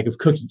a bag of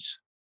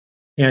cookies.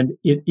 And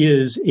it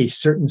is a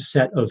certain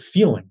set of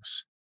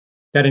feelings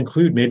that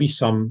include maybe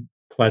some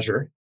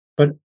pleasure,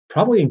 but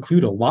probably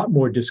include a lot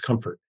more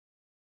discomfort.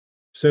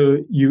 So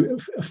you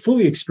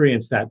fully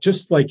experience that.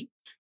 Just like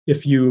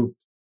if you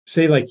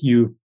say, like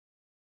you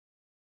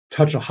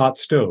touch a hot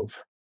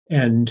stove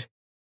and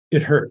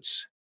it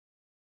hurts,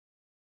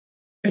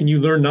 and you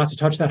learn not to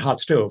touch that hot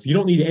stove. You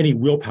don't need any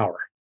willpower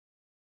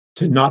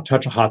to not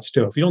touch a hot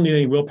stove. You don't need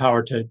any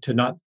willpower to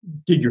not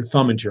dig your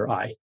thumb into your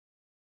eye.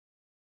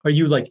 Are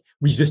you like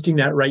resisting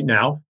that right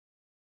now?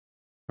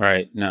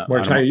 Right. No.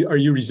 Are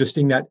you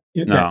resisting that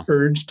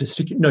urge to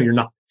stick? No, you're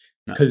not.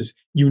 Because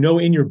you know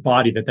in your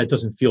body that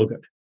doesn't feel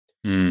good.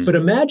 But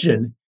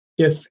imagine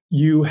if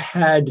you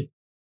had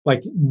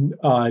like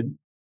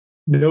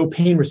no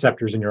pain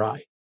receptors in your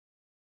eye.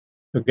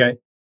 Okay.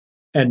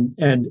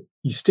 And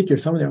you stick your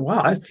thumb in there.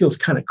 Wow, that feels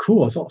kind of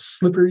cool. It's all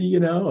slippery,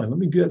 and let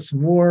me do that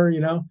some more,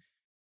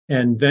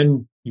 And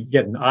then you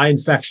get an eye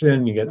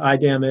infection, you get eye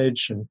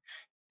damage,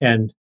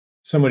 and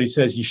somebody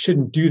says you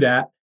shouldn't do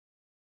that.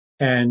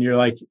 And you're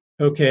like,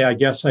 okay, I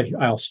guess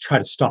I'll try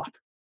to stop.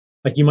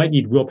 Like you might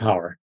need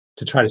willpower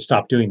to try to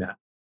stop doing that.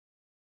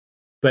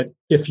 But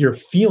if you're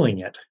feeling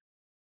it,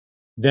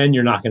 then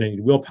you're not going to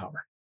need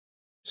willpower.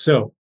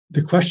 So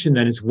the question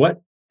then is,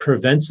 what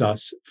prevents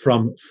us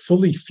from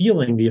fully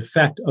feeling the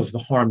effect of the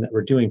harm that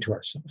we're doing to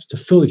ourselves, to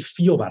fully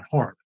feel that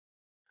harm.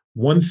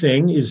 One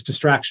thing is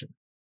distraction.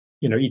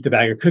 Eat the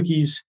bag of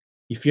cookies,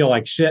 you feel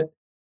like shit.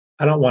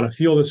 I don't want to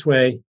feel this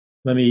way.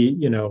 Let me,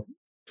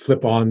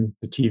 flip on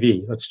the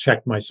TV. Let's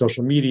check my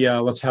social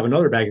media. Let's have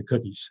another bag of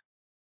cookies.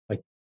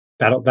 Like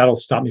that'll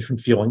stop me from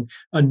feeling.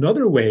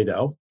 Another way,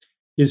 though,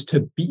 is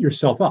to beat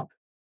yourself up,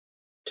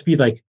 to be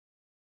like,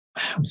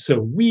 I'm so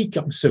weak.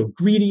 I'm so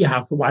greedy.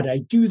 Why did I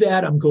do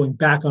that? I'm going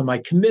back on my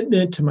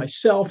commitment to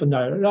myself and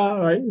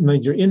right? And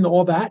then you're in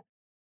all that.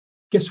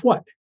 Guess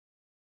what?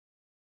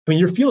 I mean,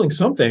 you're feeling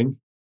something,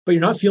 but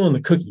you're not feeling the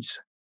cookies.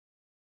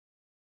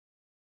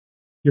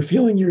 You're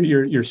feeling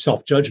your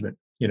self-judgment,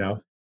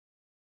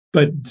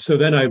 But so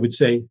then I would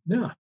say,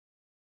 no,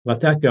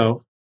 let that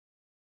go.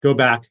 Go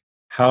back.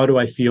 How do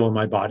I feel in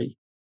my body?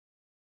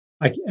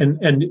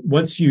 And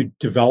once you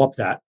develop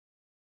that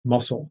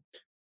muscle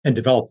and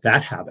develop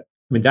that habit,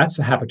 I mean, that's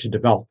the habit to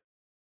develop.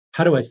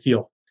 How do I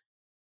feel?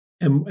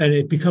 And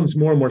it becomes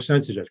more and more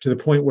sensitive to the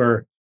point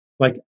where,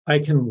 like, I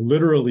can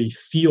literally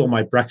feel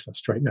my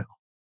breakfast right now.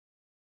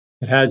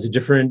 It has a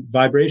different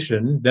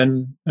vibration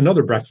than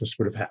another breakfast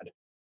would have had.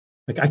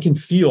 Like, I can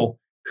feel,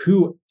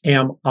 who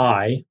am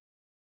I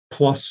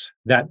plus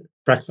that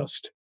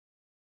breakfast?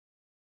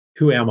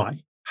 Who am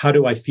I? How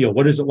do I feel?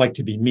 What is it like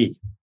to be me?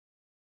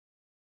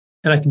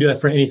 And I can do that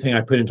for anything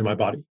I put into my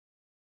body.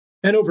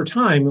 And over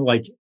time,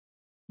 like,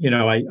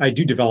 I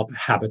do develop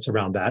habits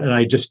around that. And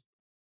I just,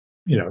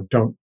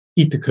 don't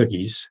eat the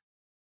cookies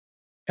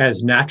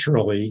as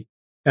naturally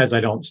as I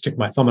don't stick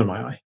my thumb in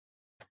my eye.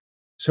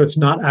 So it's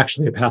not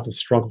actually a path of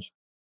struggle.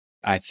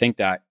 I think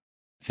that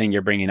thing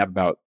you're bringing up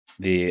about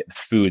the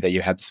food that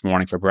you had this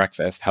morning for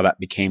breakfast, how that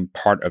became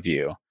part of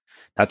you,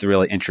 that's a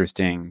really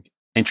interesting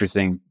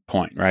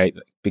point, right?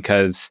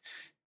 Because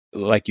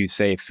like you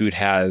say, food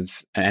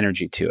has an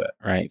energy to it,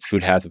 right?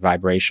 Food has a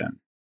vibration.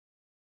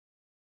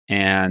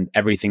 And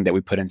everything that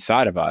we put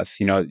inside of us,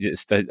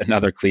 it's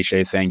another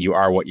cliche saying, you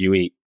are what you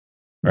eat,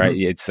 right?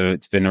 Mm-hmm.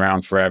 It's been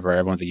around forever.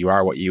 Everyone's like, you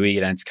are what you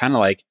eat. And it's kind of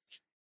like,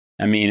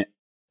 I mean,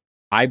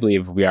 I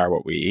believe we are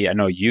what we eat. I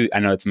know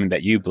it's something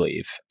that you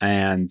believe.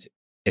 And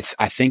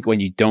I think when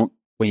you don't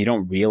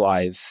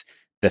realize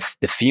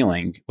the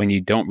feeling, when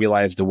you don't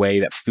realize the way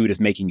that food is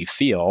making you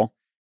feel,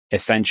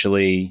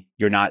 essentially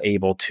you're not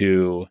able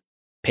to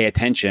pay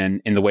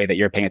attention in the way that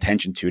you're paying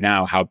attention to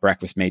now, how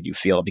breakfast made you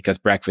feel, because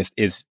breakfast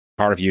is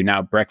part of you.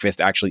 Now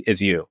breakfast actually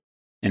is you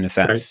in a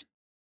sense.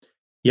 Right.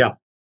 Yeah.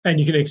 And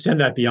you can extend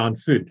that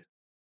beyond food.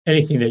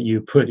 Anything that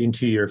you put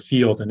into your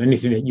field and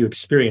anything that you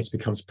experience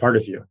becomes part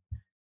of you.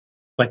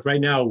 Like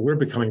right now, we're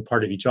becoming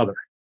part of each other.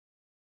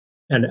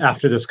 And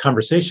after this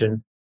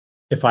conversation,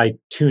 if I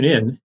tune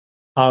in,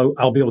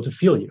 I'll be able to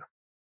feel you.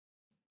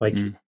 Like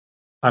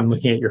I'm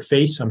looking at your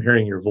face, I'm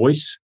hearing your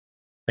voice.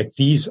 Like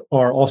these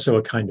are also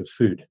a kind of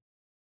food.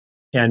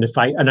 And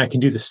I can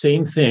do the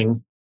same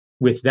thing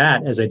with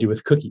that as I do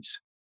with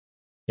cookies,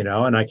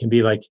 and I can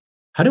be like,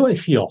 how do I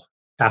feel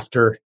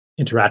after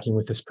interacting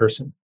with this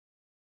person?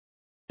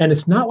 And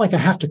it's not like I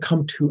have to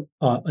come to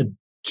a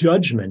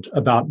judgment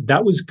about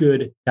that was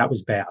good, that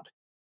was bad.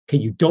 Okay,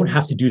 you don't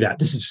have to do that.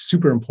 This is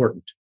super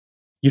important.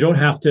 You don't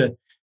have to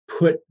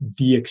put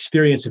the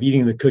experience of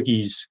eating the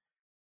cookies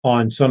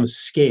on some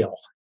scale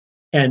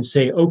and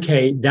say,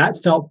 okay,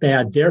 that felt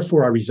bad,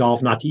 therefore I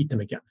resolve not to eat them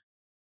again.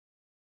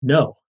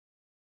 No,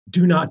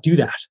 do not do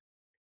that.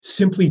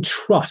 Simply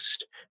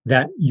trust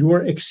that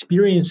your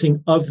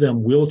experiencing of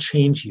them will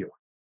change you.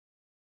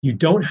 You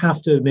don't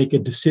have to make a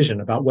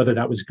decision about whether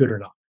that was good or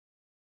not.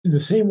 In the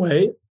same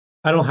way,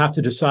 I don't have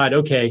to decide,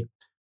 okay,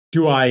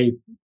 do I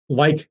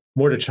like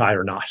Mordechai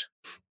or not?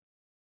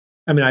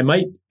 I mean, I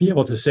might be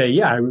able to say,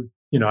 yeah,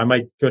 I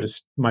might go to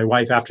my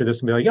wife after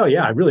this and be like, oh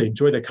yeah, I really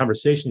enjoyed that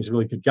conversation. He's a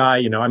really good guy.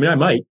 I mean, I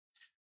might,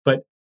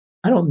 but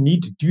I don't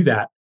need to do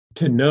that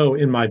to know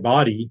in my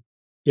body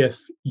if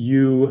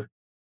you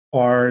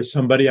are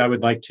somebody I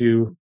would like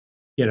to,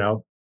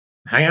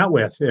 hang out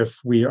with if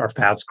our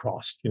paths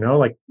crossed,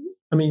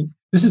 I mean,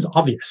 this is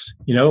obvious,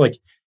 like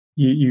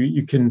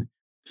you can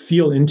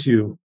feel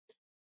into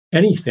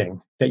anything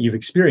that you've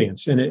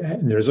experienced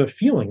and there's a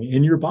feeling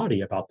in your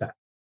body about that.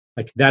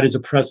 Like that is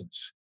a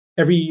presence.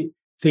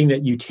 Everything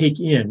that you take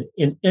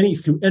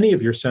through any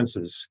of your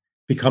senses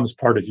becomes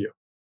part of you.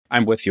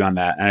 I'm with you on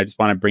that. And I just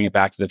want to bring it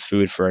back to the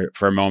food for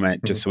a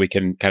moment, just so we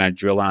can kind of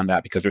drill on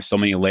that, because there's so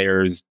many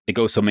layers. It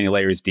goes so many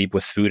layers deep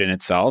with food in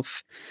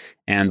itself.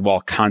 And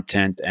while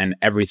content and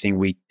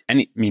everything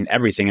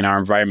everything in our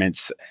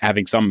environments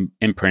having some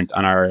imprint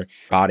on our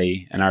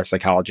body and our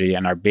psychology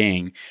and our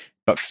being,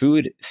 but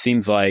food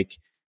seems like,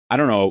 I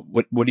don't know,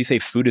 what do you say?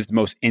 Food is the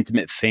most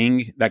intimate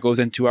thing that goes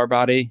into our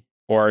body?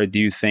 Or do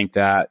you think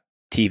that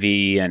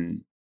TV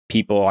and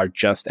people are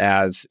just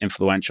as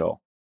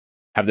influential?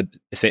 Have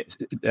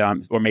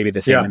or maybe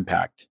the same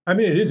impact? I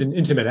mean, it is an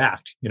intimate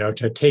act,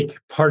 to take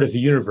part of the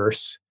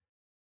universe,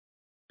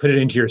 put it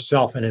into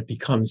yourself, and it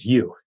becomes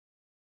you.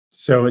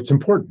 So it's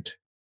important.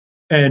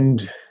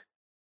 And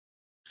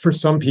for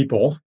some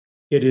people,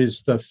 it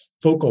is the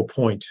focal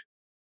point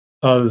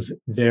of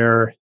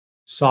their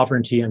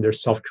sovereignty and their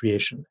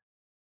self-creation.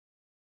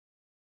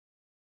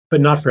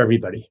 But not for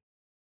everybody.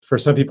 For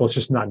some people, it's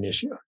just not an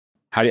issue.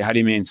 How do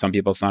you mean some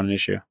people it's not an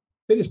issue?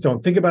 They just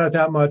don't think about it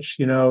that much.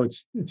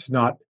 It's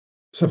not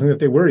something that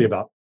they worry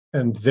about.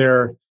 And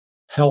their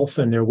health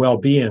and their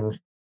well-being,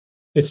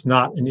 it's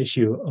not an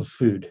issue of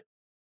food.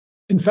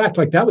 In fact,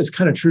 like that was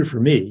kind of true for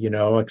me,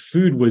 like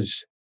food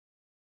was,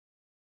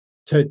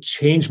 to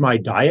change my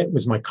diet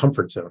was my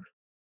comfort zone.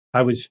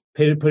 I was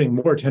putting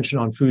more attention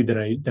on food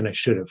than I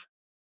should have.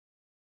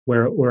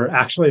 Where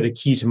actually the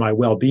key to my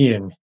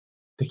well-being,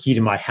 the key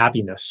to my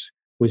happiness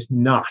was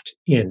not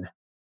in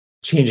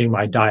changing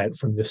my diet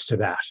from this to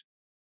that.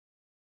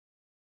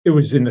 It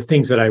was in the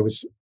things that I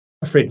was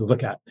afraid to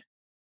look at.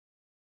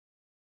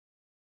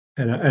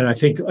 And I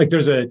think like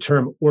there's a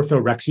term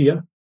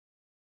orthorexia,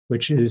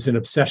 which is an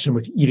obsession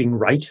with eating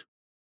right.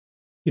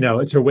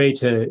 It's a way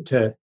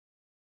to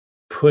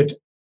put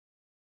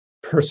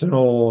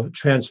personal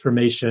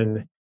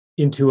transformation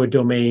into a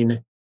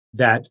domain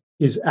that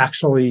is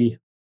actually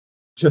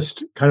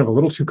just kind of a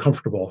little too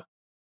comfortable.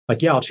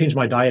 Like, yeah, I'll change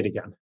my diet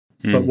again.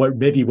 But what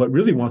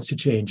really wants to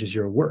change is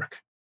your work.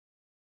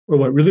 Or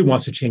what really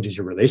wants to change is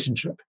your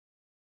relationship.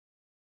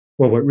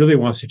 Or what really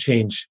wants to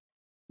change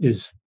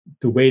is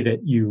the way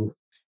that you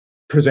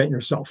present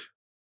yourself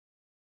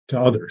to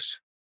others.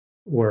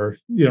 Or,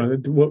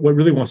 what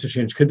really wants to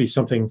change could be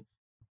something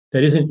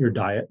that isn't your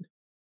diet,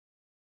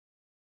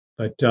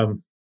 but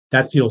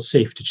that feels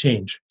safe to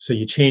change. So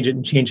you change it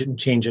and change it and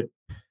change it,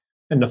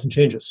 and nothing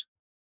changes.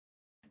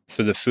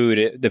 So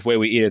the way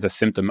we eat is a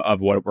symptom of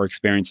what we're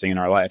experiencing in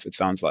our life, it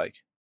sounds like.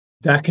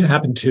 That can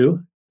happen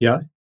too. Yeah.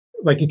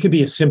 Like it could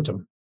be a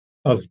symptom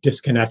of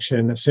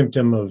disconnection, a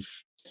symptom of,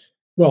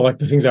 well, like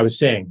the things I was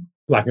saying,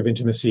 lack of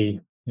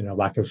intimacy,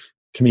 lack of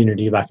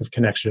community, lack of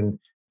connection.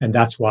 And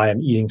that's why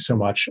I'm eating so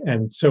much.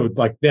 And so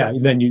like that,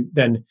 then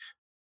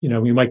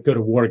you might go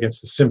to war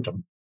against the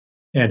symptom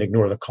and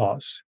ignore the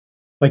cause.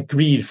 Like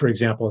greed, for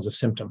example, is a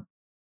symptom.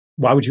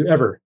 Why would you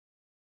ever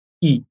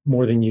eat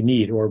more than you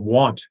need or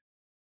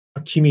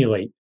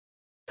accumulate,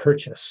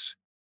 purchase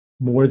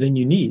more than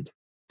you need?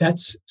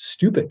 That's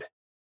stupid.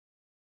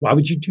 Why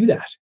would you do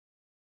that?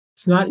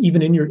 It's not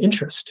even in your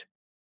interest.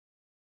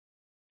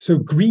 So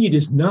greed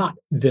is not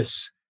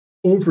this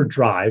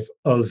overdrive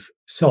of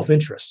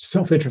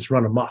self-interest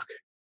run amok.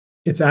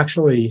 It's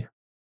actually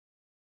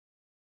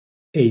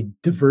a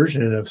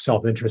diversion of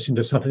self-interest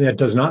into something that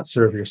does not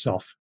serve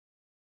yourself.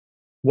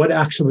 What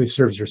actually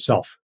serves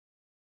yourself?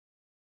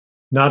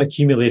 Not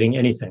accumulating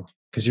anything,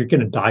 because you're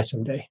going to die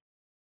someday.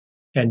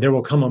 And there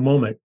will come a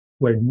moment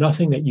where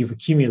nothing that you've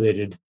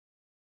accumulated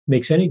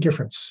makes any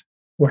difference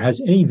or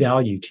has any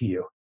value to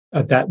you.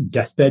 At that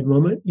deathbed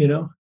moment,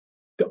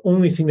 the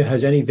only thing that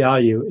has any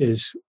value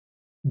is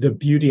the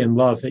beauty and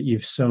love that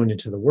you've sown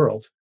into the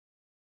world.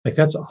 Like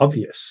that's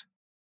obvious.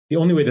 The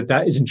only way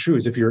that isn't true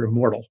is if you're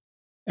immortal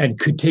and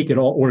could take it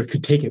all or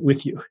could take it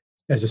with you,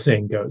 as the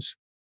saying goes.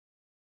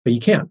 But you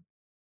can't.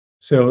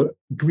 So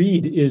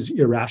greed is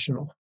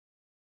irrational.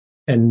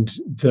 And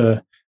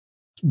the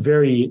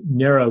very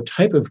narrow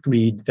type of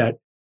greed that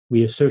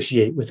we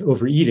associate with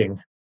overeating,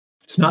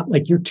 it's not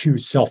like you're too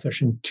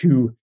selfish and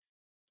too,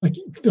 like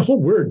the whole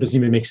word doesn't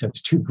even make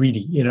sense, too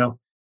greedy,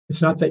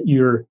 It's not that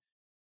you're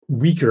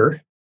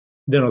weaker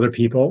than other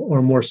people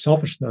or more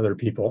selfish than other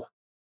people.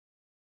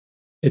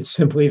 It's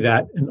simply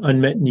that an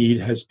unmet need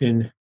has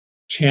been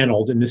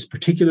channeled in this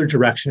particular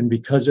direction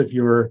because of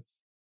your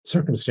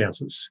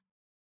circumstances,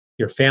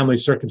 your family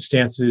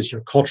circumstances,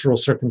 your cultural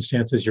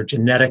circumstances, your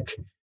genetic,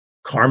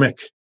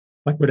 karmic,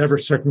 like whatever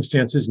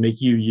circumstances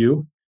make you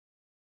you.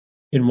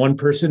 In one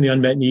person, the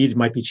unmet need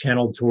might be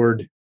channeled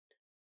toward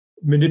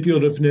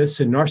manipulativeness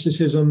and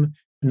narcissism.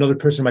 Another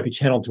person might be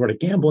channeled toward a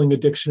gambling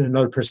addiction.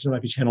 Another person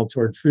might be channeled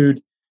toward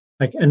food.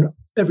 And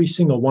every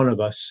single one of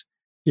us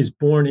is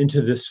born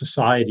into this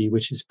society,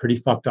 which is pretty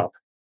fucked up.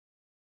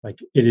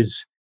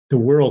 The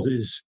world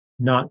is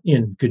not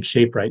in good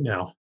shape right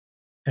now.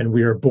 And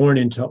we are born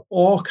into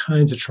all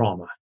kinds of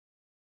trauma.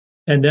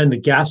 And then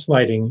the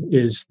gaslighting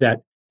is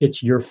that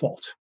it's your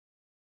fault.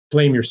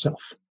 Blame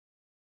yourself.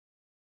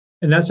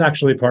 And that's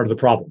actually part of the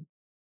problem.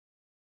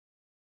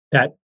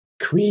 That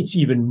creates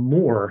even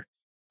more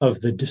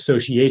of the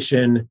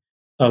dissociation,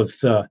 of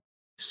the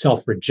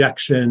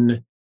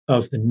self-rejection,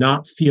 of the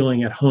not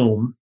feeling at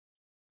home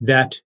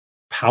that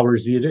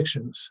powers the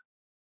addictions.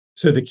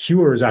 So the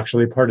cure is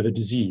actually part of the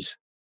disease.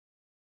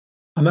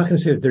 I'm not going to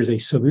say that there's a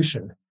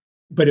solution,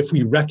 but if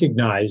we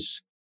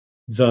recognize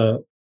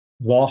the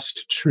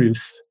lost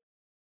truth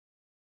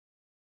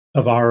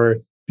of our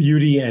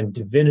beauty and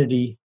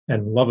divinity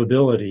and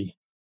lovability,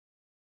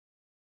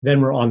 then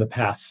we're on the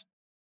path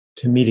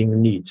to meeting the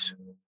needs.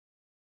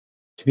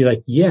 To be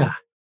like, yeah,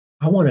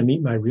 I want to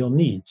meet my real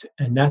needs,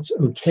 and that's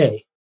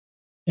okay.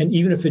 And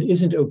even if it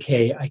isn't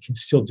okay, I can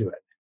still do it.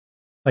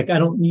 I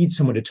don't need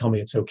someone to tell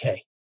me it's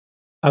okay.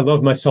 I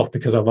love myself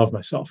because I love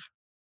myself.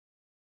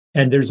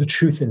 And there's a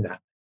truth in that.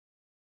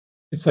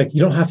 It's like, you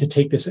don't have to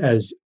take this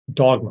as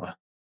dogma.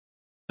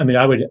 I mean,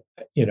 I would,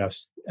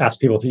 ask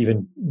people to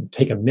even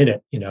take a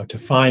minute, to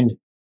find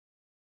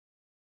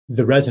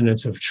the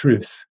resonance of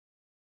truth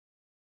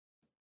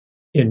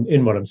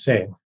in what I'm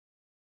saying.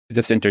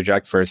 Just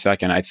interject for a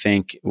second. I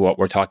think what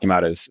we're talking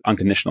about is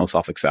unconditional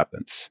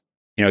self-acceptance.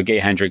 Gay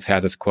Hendricks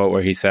has this quote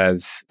where he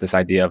says this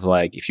idea of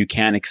like, if you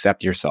can't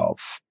accept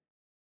yourself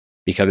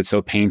because it's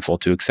so painful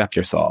to accept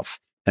yourself,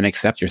 then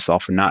accept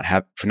yourself for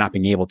not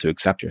being able to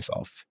accept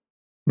yourself.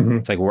 Mm-hmm.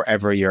 It's like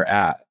wherever you're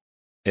at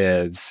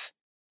is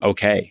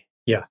okay.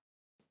 Yeah.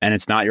 And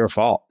it's not your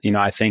fault.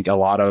 I think a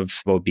lot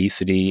of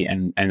obesity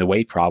and the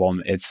weight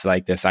problem, it's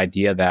like this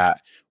idea that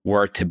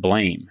we're to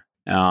blame.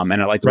 And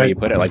I like the way you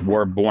put it, like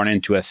we're born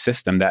into a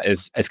system that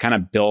is kind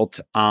of built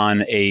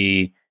on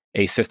a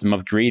system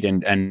of greed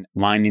and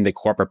lining the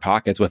corporate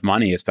pockets with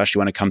money, especially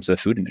when it comes to the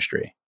food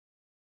industry.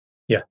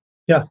 Yeah.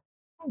 Yeah.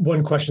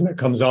 One question that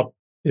comes up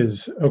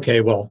is,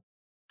 okay, well,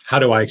 how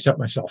do I accept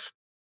myself?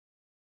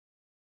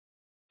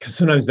 Because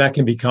sometimes that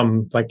can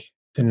become like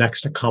the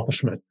next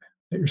accomplishment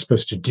that you're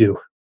supposed to do.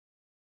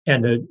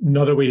 And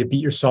another way to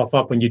beat yourself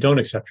up when you don't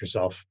accept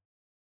yourself,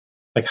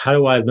 like, how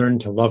do I learn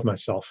to love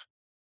myself?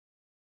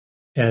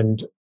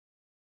 And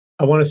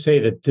I want to say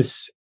that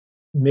this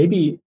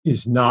maybe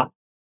is not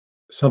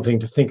something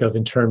to think of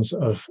in terms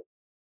of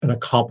an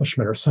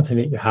accomplishment or something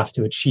that you have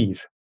to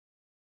achieve,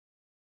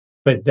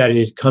 but that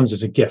it comes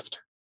as a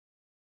gift.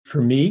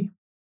 For me,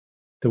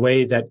 the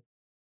way that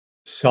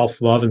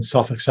self-love and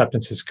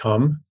self-acceptance has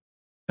come,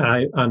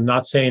 and I'm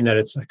not saying that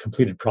it's a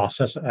completed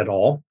process at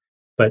all,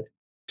 but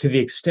to the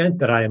extent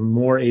that I am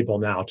more able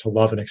now to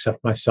love and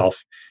accept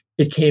myself,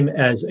 it came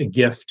as a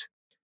gift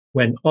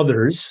when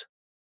others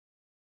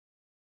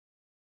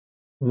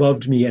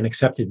loved me and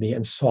accepted me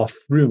and saw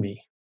through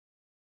me,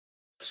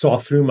 saw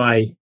through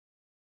my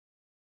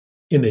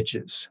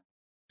images,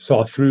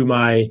 saw through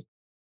my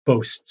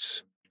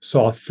boasts,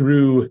 saw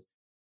through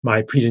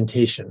my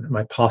presentation,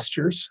 my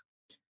postures,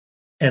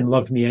 and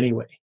loved me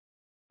anyway.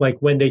 Like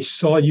when they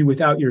saw you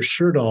without your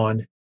shirt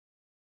on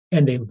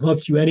and they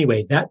loved you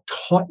anyway, that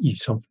taught you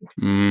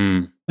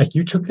something. Like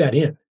you took that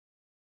in.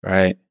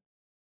 Right.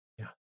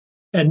 Yeah.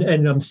 And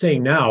I'm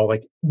saying now,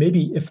 like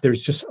maybe if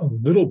there's just a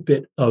little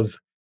bit of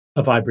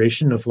a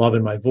vibration of love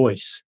in my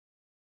voice,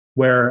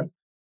 where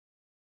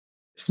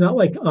it's not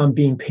like I'm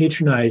being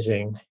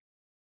patronizing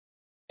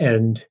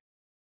and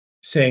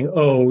saying,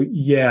 oh,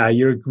 yeah,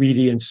 you're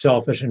greedy and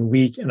selfish and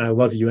weak and I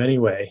love you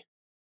anyway.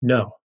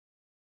 No.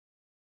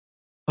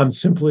 I'm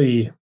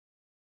simply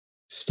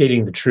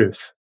stating the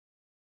truth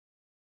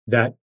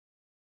that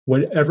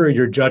whatever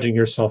you're judging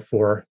yourself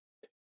for,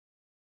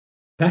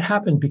 that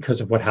happened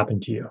because of what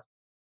happened to you.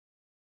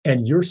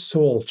 And your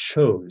soul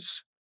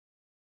chose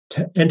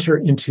to enter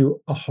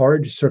into a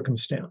hard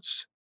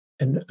circumstance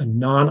and a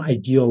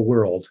non-ideal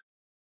world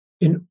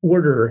in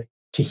order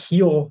to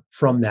heal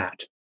from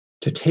that,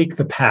 to take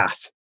the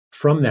path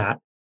from that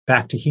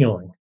back to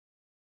healing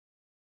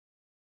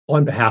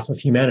on behalf of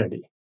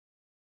humanity.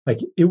 Like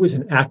it was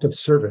an act of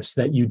service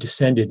that you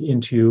descended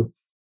into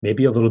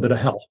maybe a little bit of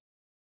hell.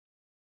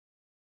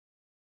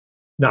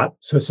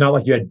 So it's not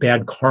like you had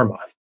bad karma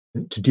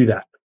to do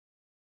that.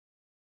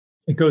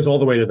 It goes all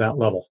the way to that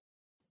level.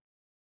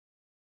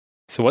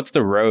 So what's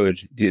the road?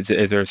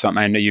 Is there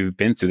something, I know you've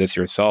been through this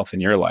yourself in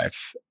your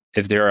life.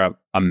 Is there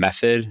a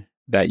method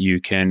that you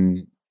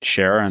can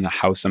share on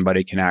how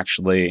somebody can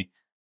actually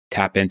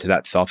tap into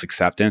that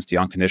self-acceptance, the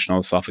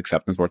unconditional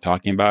self-acceptance we're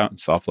talking about,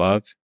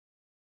 self-love?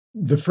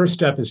 The first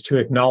step is to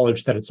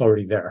acknowledge that it's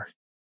already there.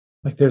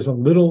 Like there's a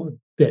little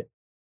bit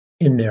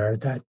in there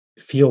that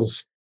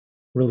feels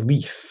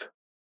relief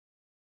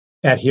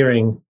at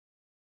hearing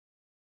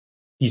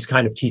these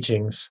kind of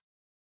teachings.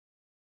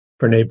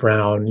 Brene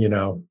Brown,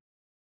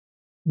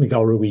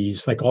 Miguel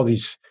Ruiz, like all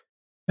these,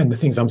 and the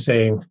things I'm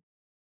saying,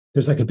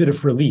 there's like a bit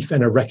of relief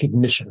and a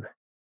recognition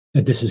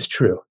that this is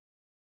true.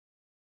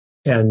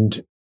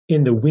 And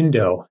in the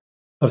window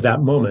of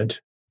that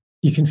moment,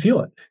 you can feel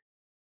it.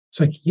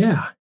 It's like,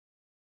 yeah,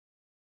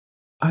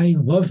 I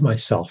love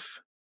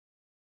myself.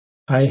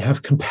 I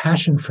have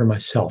compassion for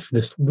myself,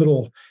 this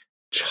little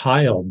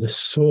child, this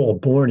soul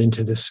born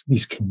into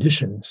these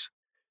conditions.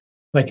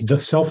 Like the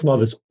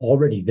self-love is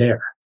already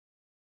there.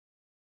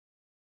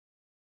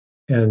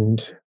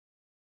 And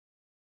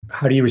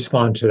how do you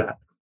respond to that?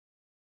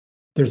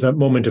 There's a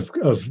moment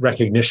of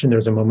recognition.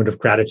 There's a moment of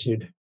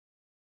gratitude.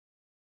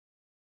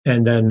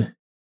 And then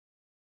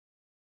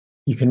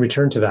you can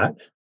return to that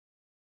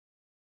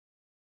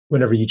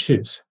whenever you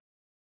choose.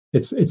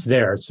 It's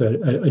there. It's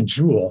a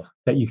jewel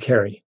that you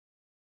carry.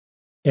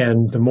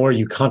 And the more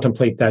you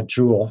contemplate that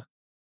jewel,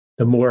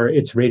 the more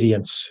its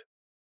radiance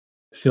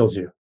fills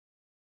you.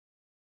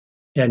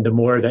 And the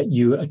more that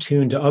you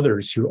attune to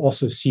others who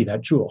also see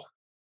that jewel.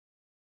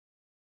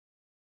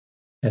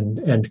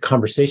 And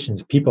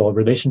conversations, people,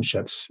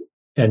 relationships,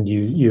 and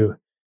you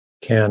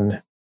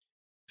can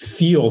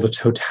feel the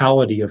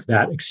totality of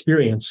that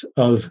experience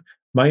of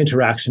my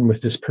interaction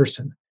with this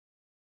person.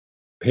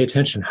 Pay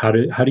attention. How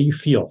do you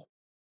feel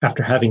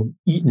after having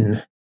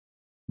eaten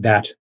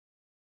that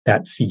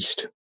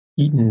feast,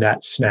 eaten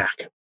that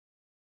snack?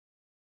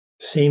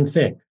 Same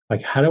thing.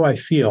 Like, how do I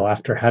feel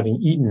after having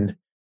eaten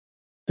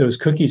those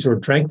cookies or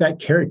drank that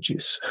carrot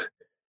juice?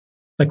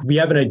 Like, we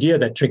have an idea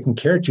that drinking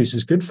carrot juice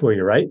is good for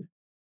you, right?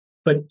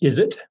 But is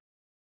it?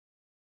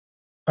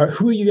 Or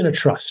who are you going to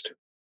trust?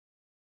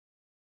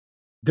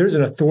 There's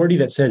an authority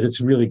that says it's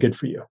really good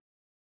for you.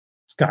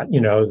 It's got,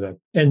 the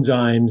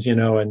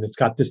enzymes, and it's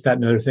got this, that,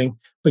 and other thing.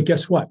 But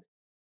guess what?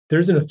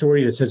 There's an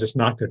authority that says it's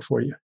not good for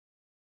you.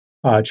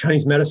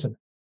 Chinese medicine.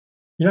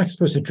 You're not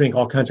supposed to drink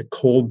all kinds of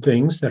cold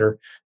things that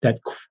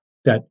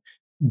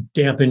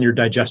dampen your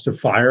digestive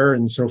fire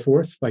and so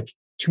forth. Like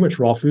too much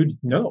raw food,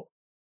 no.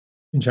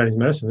 In Chinese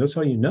medicine, that's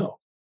all you know.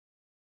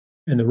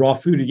 And the raw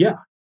food, yeah.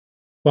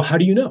 Well, how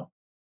do you know?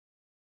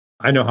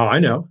 I know how I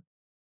know.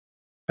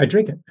 I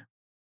drink it.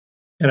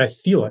 And I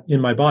feel it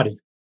in my body.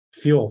 I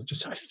feel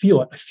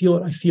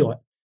it.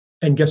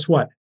 And guess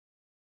what?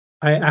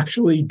 I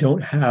actually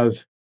don't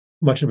have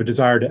much of a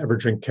desire to ever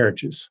drink carrot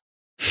juice.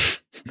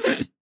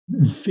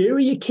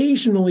 Very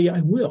occasionally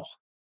I will.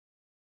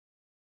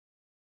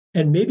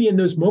 And maybe in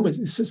those moments,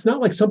 it's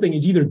not like something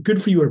is either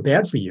good for you or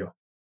bad for you,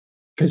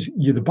 because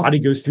the body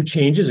goes through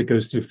changes, it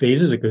goes through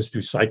phases, it goes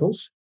through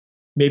cycles.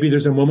 Maybe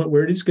there's a moment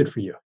where it is good for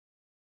you.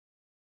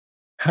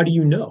 How do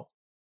you know?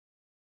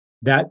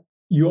 That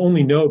you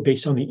only know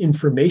based on the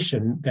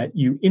information that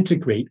you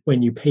integrate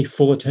when you pay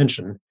full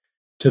attention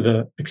to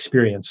the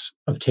experience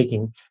of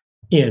taking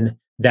in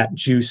that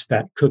juice,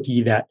 that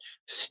cookie, that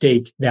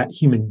steak, that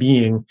human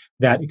being,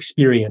 that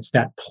experience,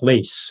 that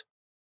place,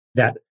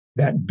 that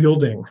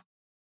building,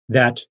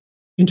 that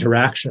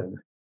interaction.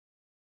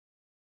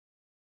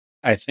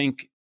 I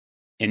think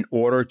in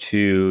order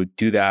to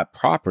do that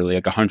properly,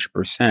 like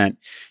 100%,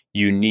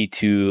 you need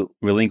to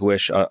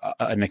relinquish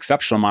an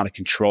exceptional amount of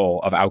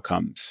control of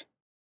outcomes.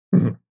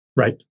 Mm-hmm.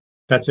 Right.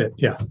 That's it.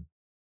 Yeah.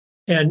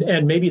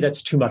 And maybe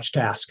that's too much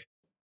to ask,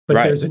 but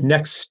right. There's a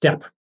next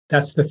step.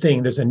 That's the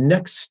thing. There's a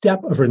next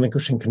step of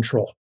relinquishing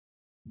control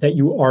that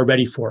you are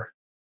ready for.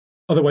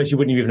 Otherwise, you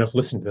wouldn't even have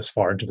listened this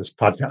far into this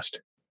podcast.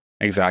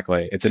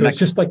 Exactly. It's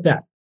just like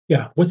that.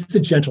 Yeah. What's the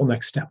gentle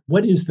next step?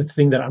 What is the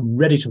thing that I'm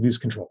ready to lose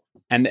control?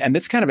 And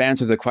this kind of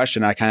answers a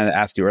question I kind of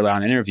asked you earlier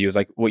on in the interview. Is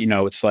like,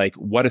 well, it's like,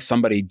 what does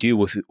somebody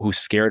do who's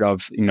scared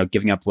of,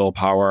 giving up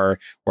willpower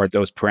or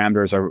those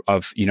parameters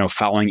of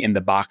following in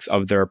the box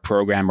of their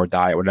program or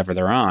diet, whatever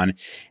they're on.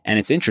 And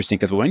it's interesting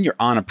because when you're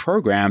on a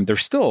program,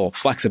 there's still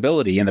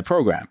flexibility in the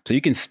program. So you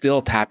can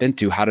still tap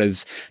into, how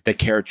does the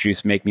carrot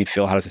juice make me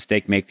feel? How does the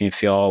steak make me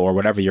feel? Or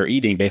whatever you're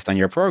eating based on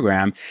your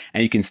program.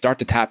 And you can start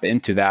to tap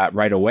into that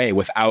right away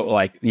without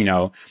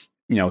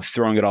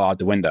throwing it all out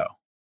the window.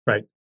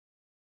 Right.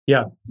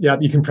 Yeah.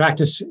 You can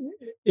practice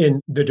in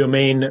the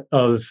domain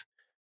of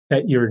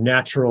that your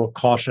natural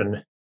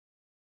caution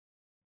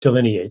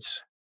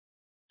delineates.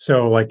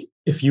 So like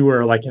if you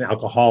were like an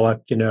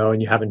alcoholic,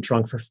 and you haven't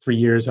drunk for 3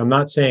 years, I'm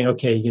not saying,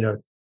 okay,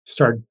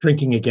 start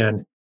drinking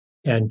again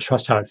and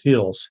trust how it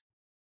feels.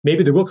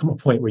 Maybe there will come a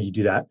point where you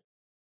do that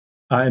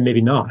and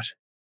maybe not.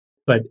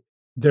 But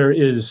there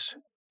is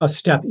a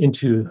step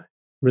into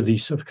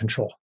release of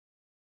control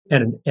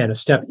and a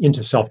step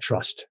into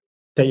self-trust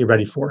that you're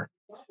ready for.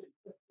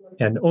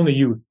 And only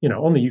you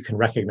can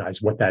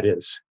recognize what that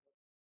is.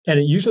 And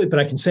it usually, but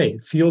I can say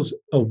it feels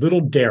a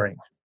little daring.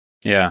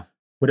 Yeah.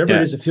 Whatever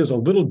it is, it feels a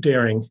little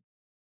daring.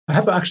 I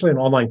have actually an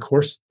online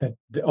course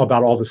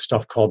about all this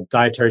stuff called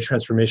Dietary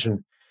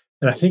Transformation.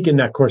 And I think in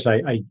that course,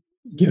 I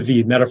give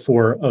the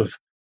metaphor of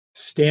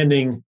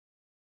standing,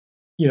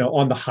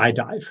 on the high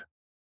dive.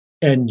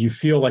 And you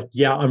feel like,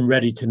 yeah, I'm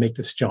ready to make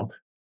this jump.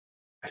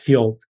 I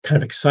feel kind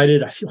of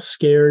excited. I feel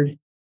scared.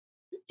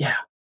 Yeah.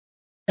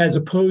 As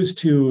opposed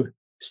to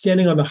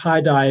standing on the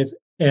high dive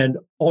and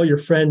all your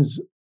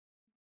friends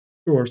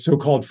or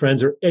so-called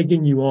friends are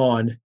egging you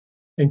on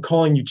and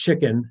calling you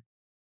chicken.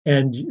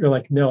 And you're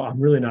like, no, I'm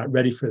really not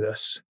ready for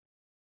this.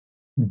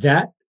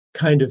 That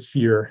kind of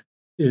fear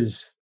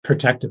is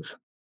protective.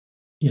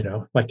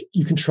 Like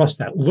you can trust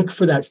that. Look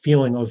for that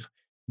feeling of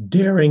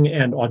daring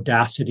and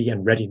audacity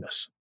and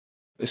readiness.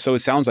 So it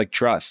sounds like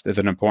trust is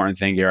an important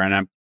thing here.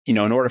 And in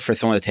order for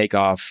someone to take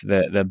off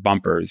the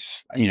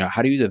bumpers,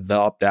 how do you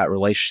develop that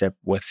relationship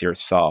with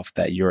yourself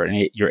that you're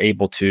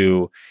able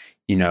to,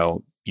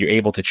 you're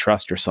able to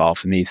trust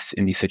yourself in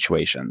these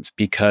situations?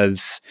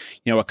 Because,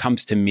 it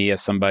comes to me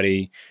as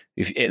somebody,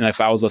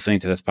 if I was listening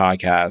to this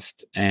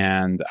podcast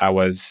and I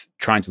was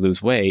trying to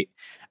lose weight,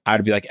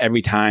 I'd be like,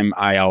 every time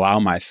I allow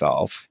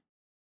myself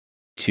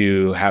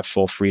to have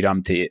full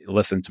freedom to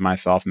listen to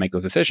myself and make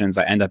those decisions,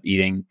 I end up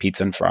eating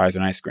pizza and fries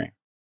and ice cream.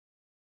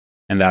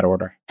 In that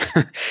order.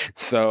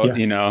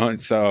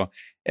 So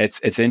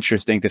it's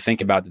interesting to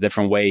think about the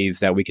different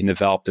ways that we can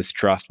develop this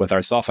trust with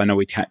ourselves. I know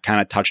we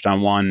kind of touched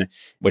on one,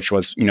 which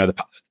was,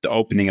 the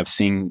opening of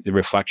seeing the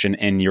reflection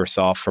in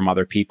yourself from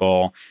other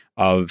people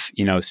of,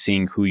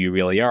 seeing who you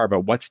really are.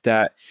 But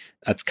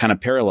that's kind of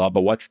parallel,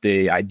 but what's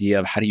the idea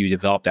of how do you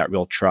develop that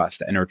real trust,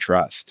 that inner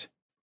trust?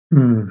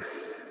 I'm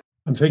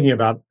thinking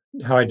about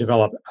how I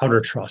develop outer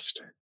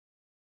trust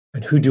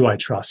and who do I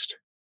trust?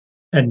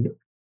 And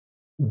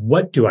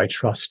what do I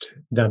trust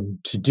them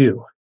to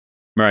do?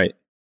 Right.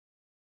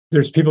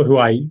 there's people who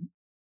I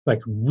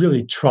like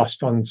really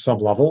trust on some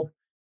level,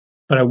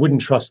 but I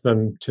wouldn't trust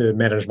them to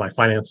manage my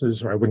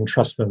finances, or I wouldn't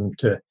trust them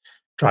to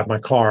drive my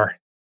car.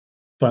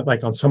 But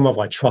like on some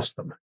level, I trust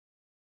them.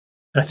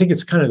 And I think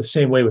it's kind of the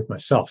same way with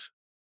myself.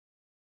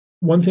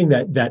 One thing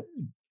that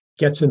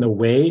gets in the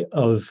way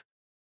of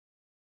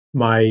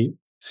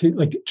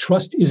like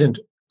trust isn't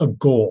a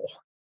goal.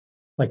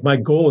 Like my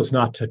goal is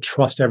not to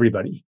trust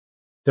everybody.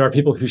 There are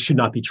people who should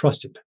not be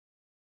trusted.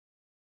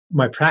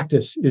 My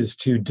practice is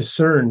to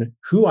discern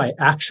who I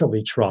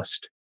actually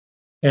trust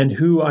and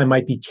who I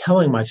might be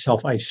telling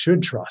myself I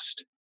should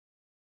trust,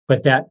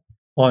 but that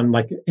on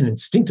like an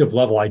instinctive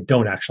level, I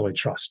don't actually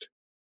trust.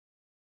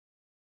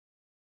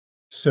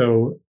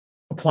 So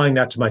applying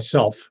that to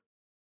myself,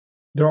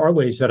 there are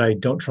ways that I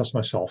don't trust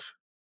myself,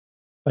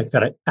 like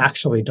that I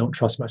actually don't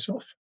trust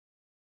myself.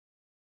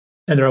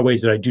 And there are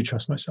ways that I do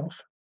trust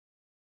myself.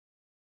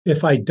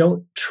 If I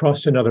don't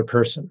trust another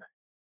person,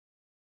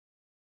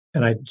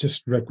 and I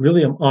just like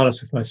really am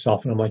honest with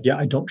myself, and I'm like, yeah,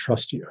 I don't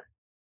trust you.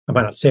 I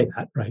might not say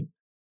that, right?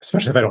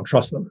 Especially if I don't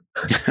trust them.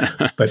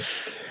 but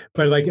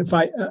like if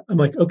I'm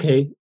like,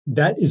 okay,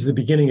 that is the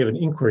beginning of an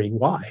inquiry.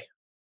 Why?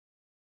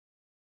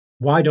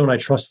 Why don't I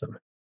trust them?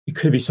 It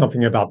could be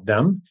something about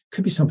them. It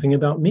could be something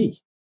about me.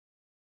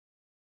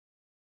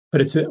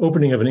 But it's an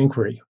opening of an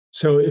inquiry.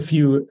 So if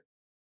you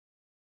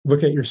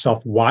look at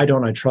yourself, why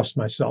don't I trust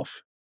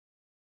myself?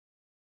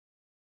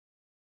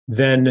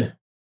 Then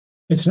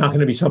it's not going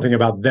to be something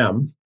about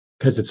them,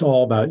 because it's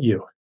all about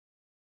you.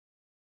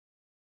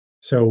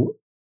 So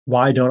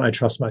why don't I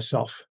trust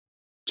myself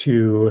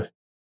to,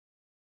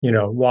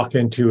 walk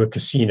into a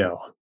casino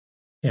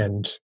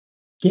and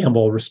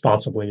gamble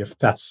responsibly, if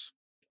that's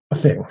a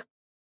thing?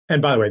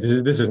 And by the way, this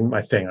isn't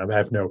my thing. I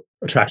have no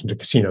attraction to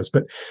casinos,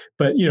 but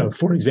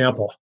for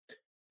example,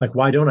 like,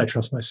 why don't I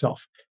trust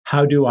myself?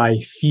 How do I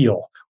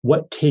feel?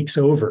 What takes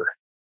over?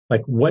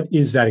 Like, what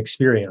is that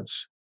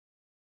experience?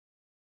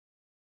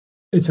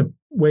 It's a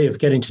way of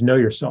getting to know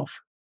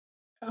yourself.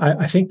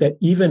 I think that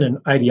even an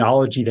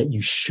ideology that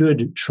you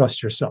should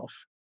trust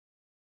yourself,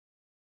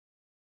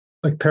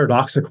 like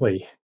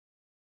paradoxically,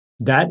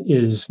 that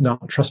is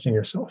not trusting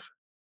yourself.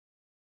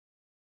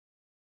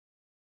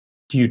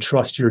 Do you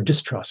trust your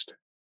distrust?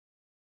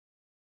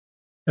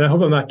 And I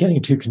hope I'm not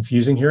getting too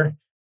confusing here.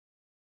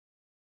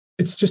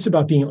 It's just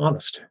about being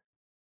honest.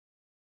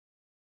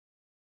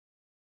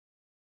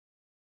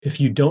 If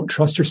you don't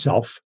trust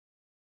yourself,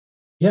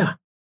 yeah,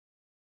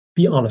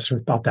 be honest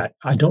about that.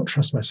 I don't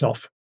trust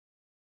myself.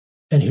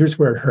 And here's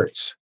where it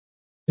hurts.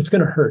 It's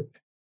going to hurt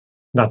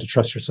not to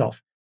trust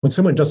yourself. When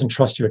someone doesn't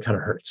trust you, it kind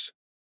of hurts.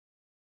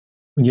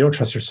 When you don't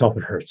trust yourself,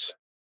 it hurts.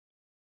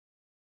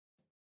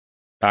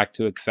 Back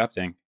to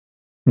accepting.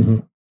 Mm-hmm.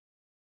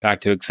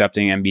 Back to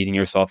accepting and meeting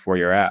yourself where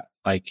you're at.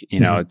 Like,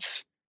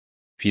 it's,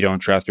 if you don't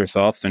trust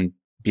yourself, then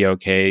be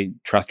okay.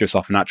 Trust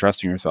yourself and not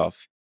trusting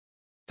yourself.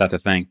 That's a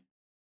thing.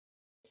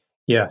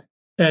 Yeah.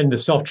 And the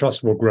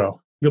self-trust will grow.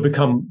 You'll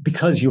become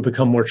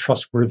more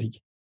trustworthy.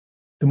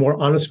 The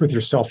more honest with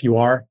yourself you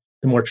are,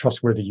 the more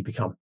trustworthy you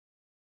become.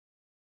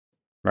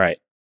 Right.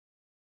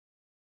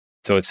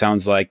 So it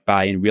sounds like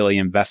by really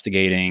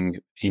investigating,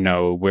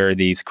 where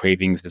these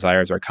cravings,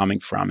 desires are coming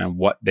from and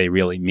what they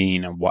really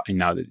mean, and what,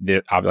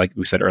 like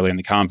we said earlier in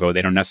the convo,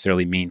 they don't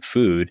necessarily mean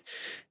food.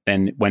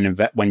 Then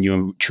when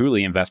you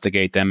truly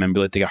investigate them and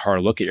really take a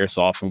hard look at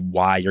yourself and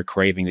why you're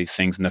craving these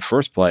things in the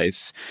first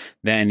place,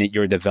 then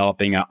you're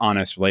developing an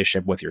honest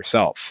relationship with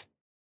yourself.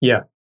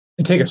 Yeah.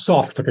 And take a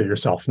soft look at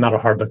yourself, not a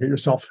hard look at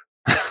yourself.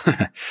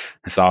 A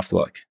soft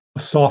look. A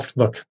soft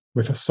look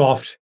with a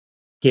soft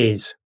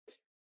gaze.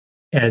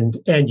 And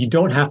you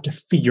don't have to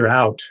figure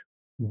out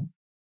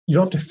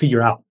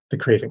the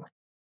craving.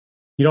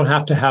 You don't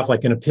have to have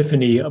like an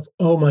epiphany of,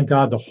 oh my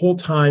God, the whole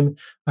time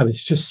I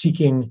was just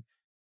seeking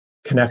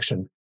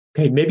connection.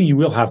 Okay, maybe you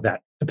will have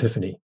that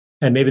epiphany,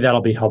 and maybe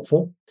that'll be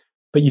helpful,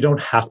 but you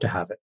don't have to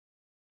have it.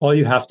 All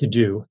you have to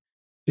do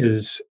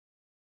is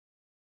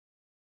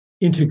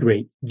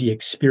integrate the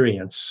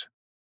experience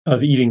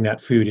of eating that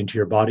food into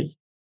your body.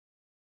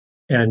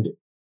 And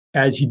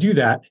as you do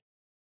that,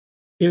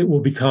 it will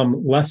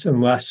become less and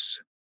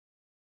less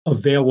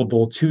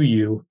available to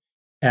you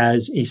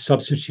as a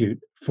substitute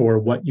for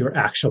what you're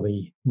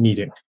actually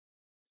needing.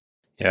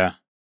 Yeah.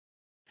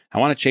 I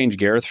want to change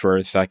gears for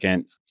a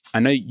second. I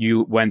know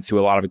you went through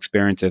a lot of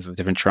experiences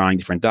of trying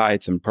different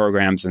diets and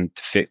programs and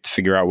to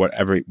figure out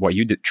what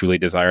you truly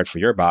desired for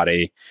your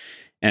body.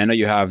 And I know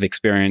you have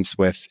experience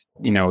with,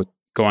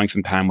 going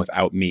some time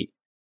without meat.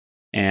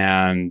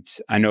 And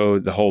I know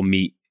the whole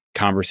meat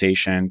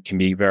conversation can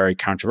be very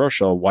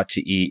controversial, what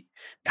to eat,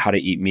 how to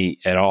eat meat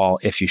at all,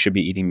 if you should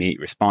be eating meat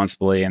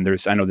responsibly. And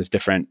I know there's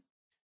different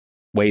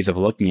ways of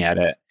looking at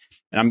it.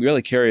 And I'm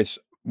really curious,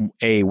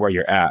 where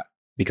you're at,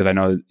 because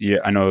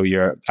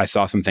I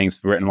saw some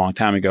things written a long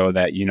time ago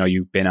that,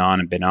 you've been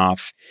on and been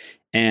off.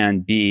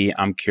 And B,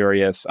 I'm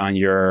curious on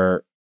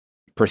your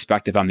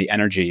perspective on the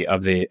energy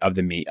of the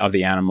meat, of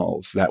the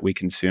animals that we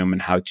consume,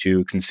 and how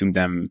to consume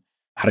them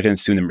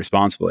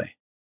responsibly.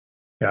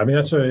 Yeah, I mean,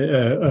 that's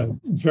a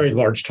very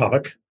large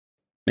topic.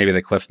 maybe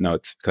the cliff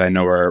notes, because I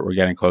know we're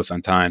getting close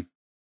on time.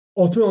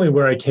 Ultimately,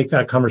 where I take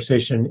that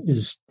conversation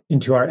is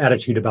into our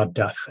attitude about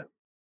death.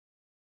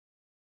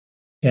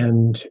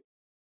 And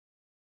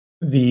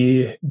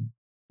the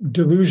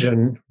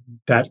delusion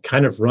that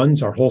kind of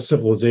runs our whole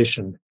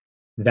civilization,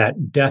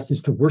 that death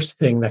is the worst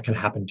thing that can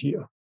happen to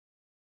you.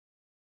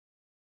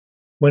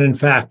 When in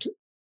fact,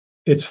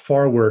 it's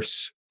far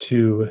worse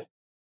to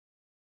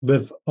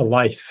live a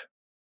life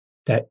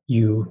that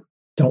you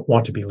don't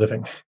want to be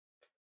living,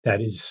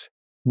 that is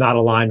not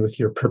aligned with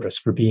your purpose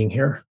for being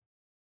here,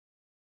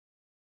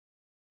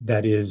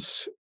 that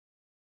is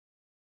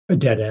a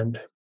dead end.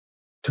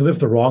 To live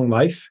the wrong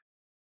life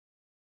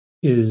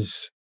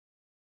is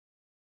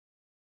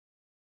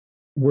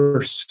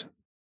worse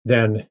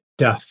than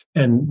death.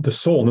 And the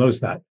soul knows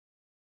that.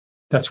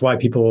 That's why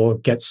people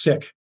get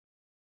sick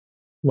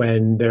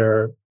when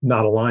they're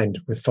not aligned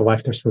with the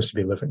life they're supposed to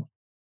be living.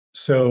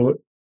 So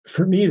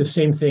for me, the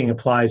same thing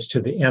applies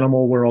to the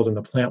animal world and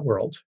the plant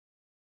world.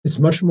 It's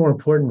much more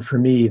important for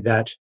me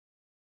that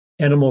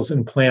animals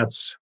and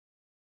plants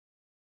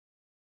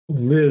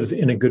live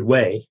in a good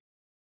way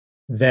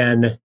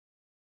than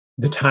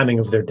the timing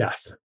of their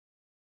death.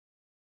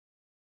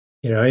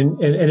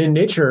 And in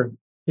nature,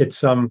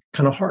 it's kind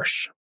of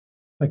harsh.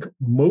 Like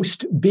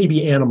most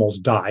baby animals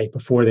die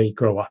before they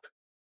grow up.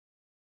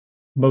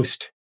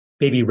 Most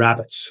baby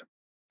rabbits.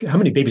 How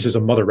many babies does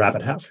a mother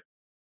rabbit have?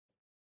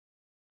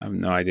 I have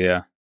no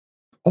idea.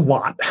 A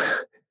lot.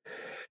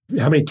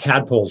 How many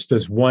tadpoles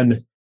does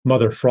one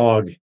mother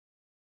frog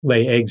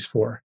lay eggs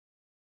for?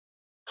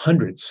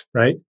 Hundreds,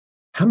 right?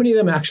 How many of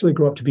them actually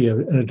grow up to be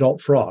an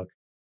adult frog?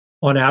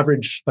 On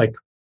average,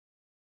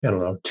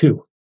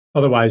 2.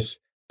 Otherwise,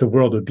 the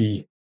world would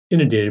be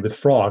inundated with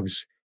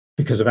frogs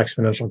because of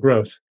exponential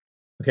growth.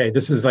 Okay,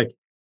 this is but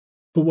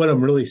what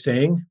I'm really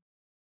saying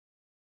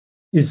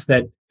is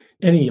that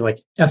any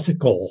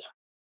ethical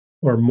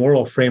or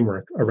moral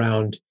framework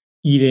around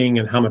eating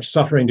and how much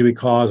suffering do we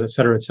cause, et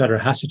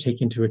cetera, has to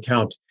take into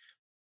account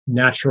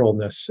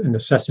naturalness and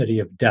necessity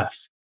of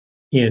death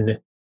in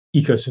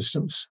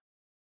ecosystems.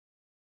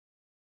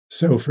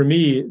 So for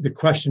me, the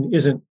question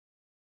isn't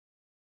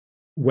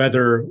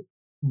whether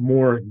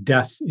more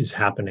death is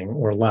happening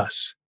or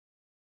less.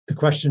 The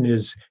question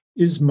is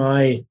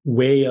my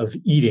way of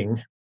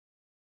eating,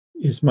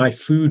 is my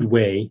food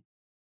way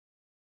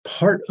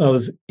part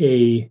of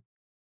a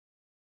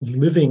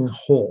living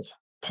whole,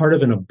 part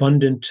of an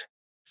abundant,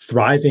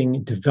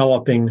 thriving,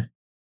 developing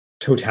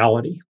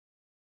totality?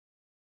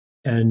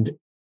 And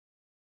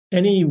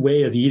any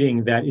way of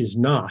eating that is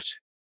not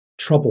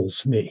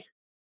troubles me.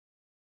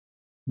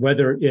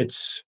 Whether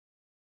it's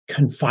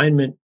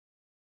confinement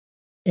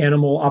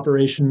animal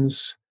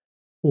operations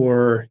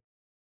or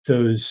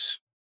those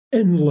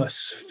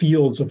endless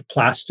fields of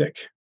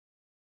plastic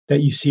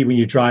that you see when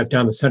you drive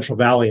down the Central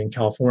Valley in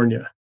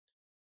California,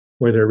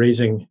 where they're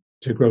raising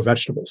to grow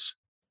vegetables.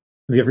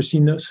 Have you ever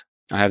seen those?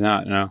 I have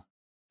not, no.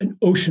 An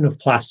ocean of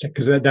plastic,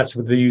 because that's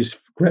what they use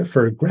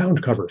for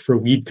ground cover, for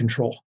weed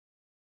control.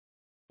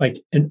 Like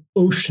an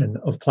ocean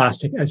of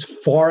plastic as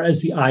far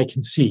as the eye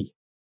can see,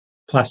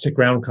 plastic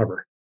ground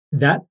cover.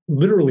 That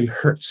literally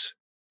hurts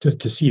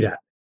to see that.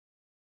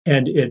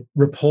 And it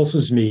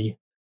repulses me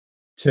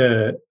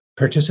to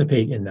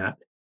participate in that.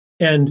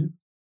 And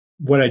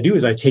what I do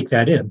is I take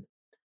that in.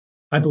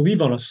 I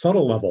believe on a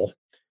subtle level,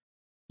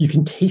 you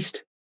can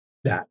taste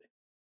that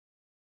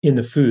in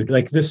the food.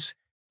 Like this,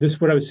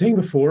 what I was saying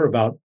before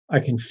about I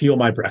can feel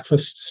my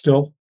breakfast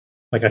still,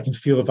 like I can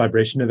feel the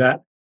vibration of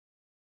that.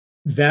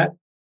 That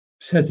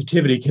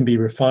sensitivity can be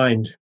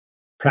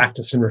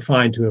practiced and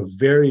refined to a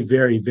very,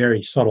 very,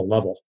 very subtle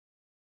level.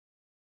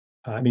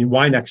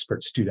 Wine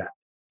experts do that.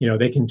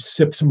 They can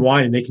sip some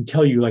wine and they can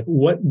tell you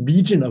what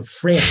region of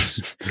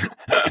France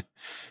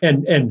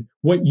and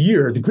what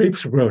year the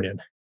grapes were grown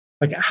in.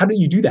 How do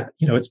you do that?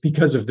 It's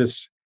because of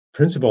this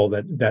principle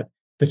that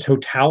the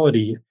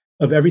totality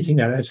of everything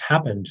that has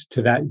happened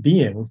to that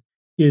being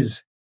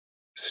is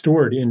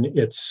stored in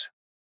its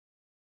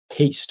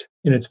taste,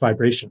 in its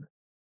vibration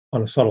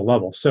on a subtle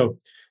level. So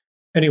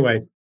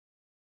anyway,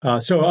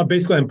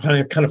 basically I'm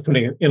kind of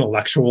putting an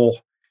intellectual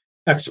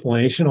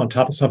explanation on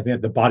top of something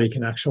that the body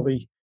can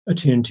actually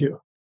attune to.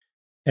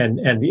 And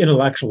the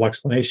intellectual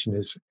explanation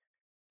is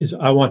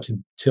I want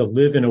to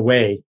live in a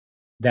way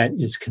that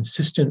is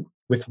consistent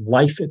with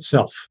life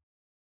itself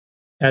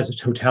as a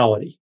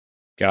totality.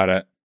 Got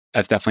it.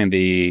 That's definitely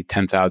the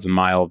 10,000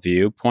 mile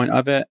viewpoint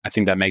of it. I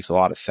think that makes a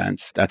lot of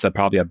sense. That's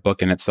probably a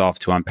book in itself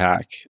to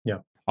unpack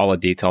all the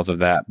details of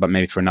that, but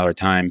maybe for another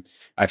time.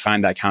 I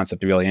find that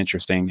concept really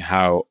interesting,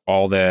 how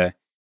all the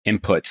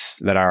inputs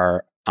that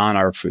are on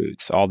our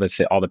foods, all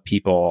the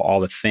people, all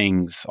the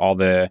things, all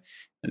the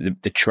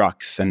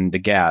trucks and the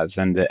gas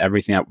and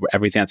everything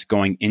that's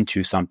going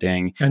into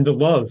something. And the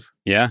love.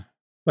 Yeah.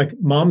 Like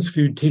mom's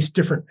food tastes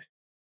different.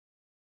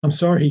 I'm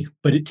sorry,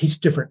 but it tastes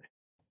different.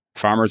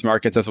 Farmers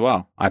markets as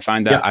well. I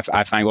find that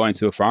I find going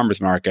to a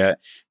farmer's market,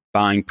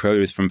 buying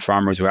produce from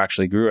farmers who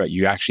actually grew it,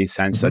 you actually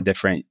sense a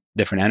different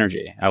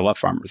energy. I love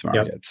farmers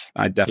markets.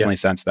 I definitely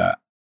sense that.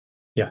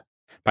 Yeah.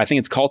 But I think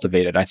it's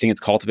cultivated. I think it's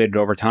cultivated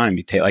over time.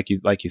 You take,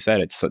 like you said,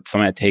 it's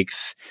something that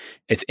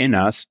it's in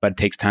us, but it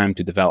takes time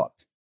to develop.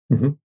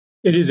 Mm-hmm.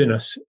 It is in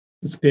us.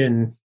 It's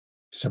been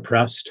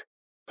suppressed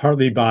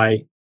partly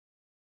by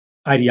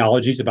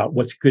ideologies about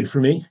what's good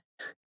for me.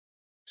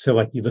 So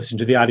like you listen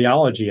to the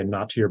ideology and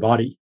not to your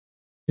body.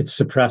 It's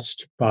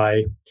suppressed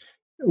by,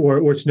 or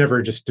it's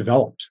never just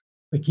developed.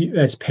 Like you,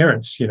 as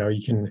parents, you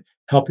can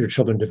help your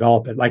children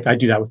develop it. Like I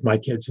do that with my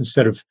kids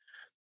instead of,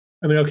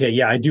 okay,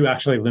 yeah, I do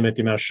actually limit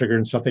the amount of sugar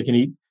and stuff they can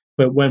eat.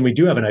 But when we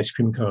do have an ice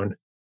cream cone,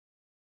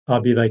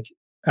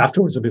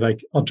 afterwards,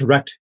 I'll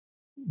direct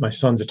my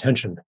son's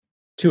attention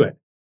to it.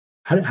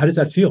 How does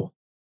that feel?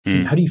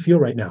 How do you feel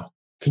right now?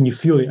 Can you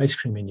feel the ice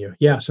cream in you?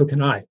 Yeah, so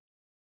can I.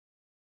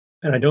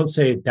 And I don't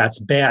say that's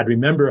bad.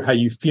 Remember how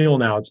you feel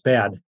now, it's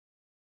bad.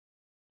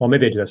 Well,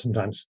 maybe I do that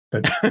sometimes,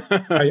 but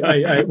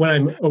I when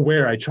I'm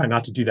aware, I try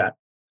not to do that.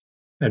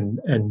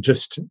 And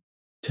just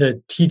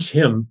to teach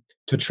him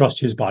to trust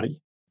his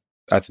body.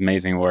 That's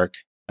amazing work.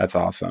 That's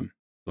awesome.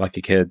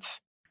 Lucky kids.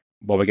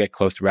 While we get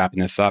close to wrapping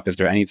this up, is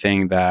there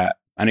anything that,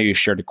 I know you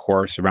shared a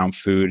course around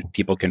food.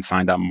 People can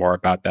find out more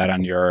about that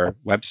on your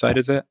website,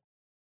 is it?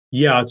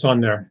 Yeah, it's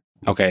on there.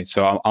 Okay,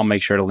 so I'll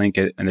make sure to link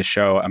it in the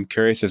show. I'm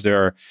curious,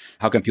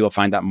 how can people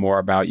find out more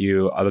about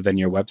you other than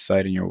your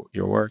website and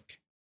your work?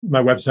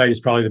 My website is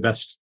probably the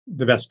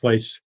best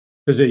place.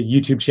 There's a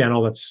YouTube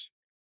channel that's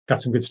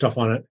got some good stuff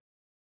on it.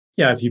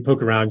 Yeah, if you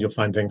poke around, you'll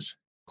find things.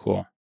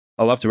 Cool.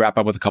 I'd love to wrap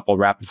up with a couple of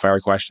rapid fire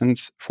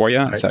questions for you.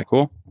 Is that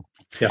cool?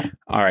 Yeah.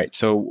 All right.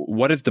 So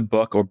what is the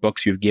book or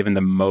books you've given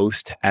the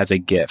most as a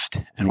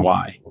gift and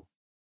why?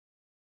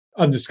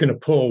 I'm just going to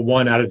pull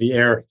one out of the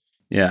air.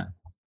 Yeah.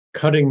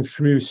 Cutting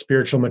Through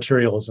Spiritual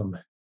Materialism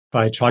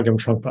by Chogyam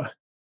Trungpa.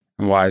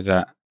 And why is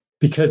that?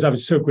 Because I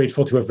was so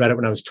grateful to have read it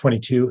when I was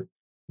 22.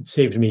 It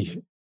saved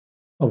me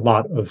a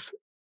lot of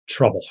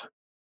trouble.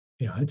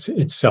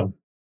 It's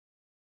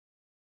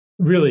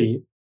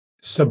really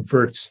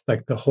subverts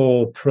like the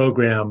whole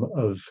program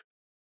of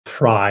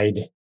pride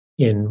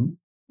in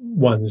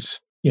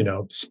one's,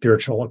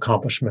 spiritual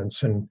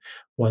accomplishments and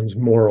one's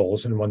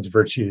morals and one's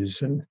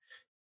virtues. And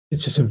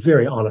it's just a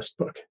very honest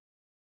book.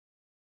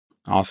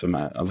 Awesome.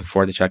 I look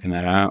forward to checking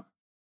that out.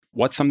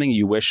 What's something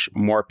you wish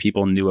more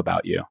people knew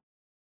about you?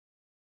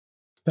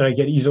 That I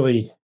get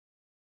easily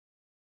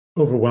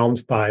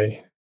overwhelmed by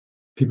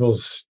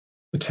people's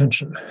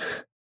attention.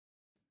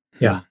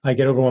 Yeah, I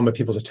get overwhelmed by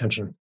people's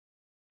attention.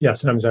 Yeah,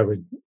 sometimes I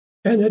would,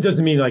 and it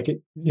doesn't mean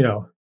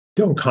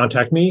don't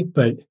contact me,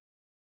 but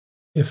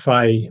if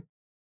I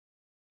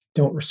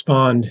don't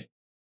respond,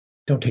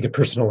 don't take it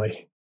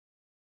personally.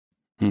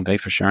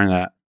 Thanks for sharing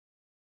that.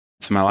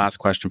 So my last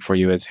question for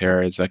you is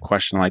a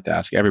question I like to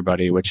ask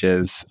everybody, which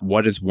is,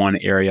 what is one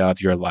area of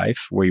your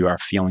life where you are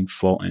feeling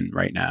full in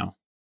right now?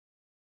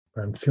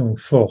 Where I'm feeling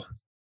full.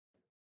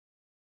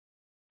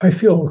 I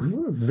feel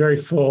very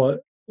full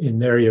in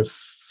the area of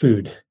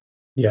food.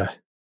 Yeah.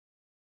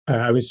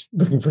 I was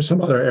looking for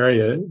some other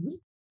area,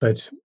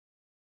 but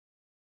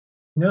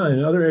no,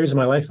 in other areas of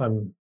my life,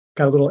 I'm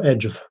got a little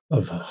edge of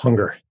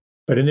hunger.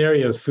 But in the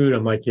area of food,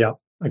 I'm like, yeah,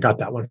 I got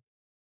that one.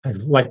 I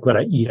like what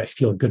I eat. I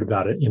feel good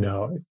about it,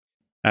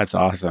 That's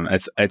awesome.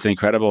 It's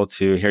incredible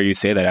to hear you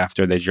say that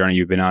after the journey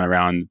you've been on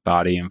around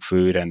body and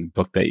food and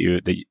book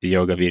the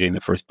Yoga of Eating,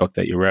 the first book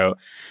that you wrote.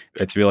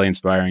 It's really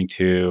inspiring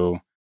to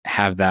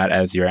have that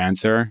as your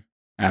answer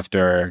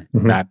after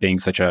that being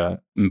such a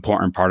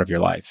important part of your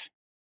life.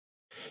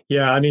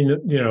 Yeah.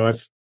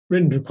 I've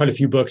written quite a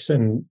few books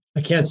and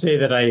I can't say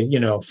that I,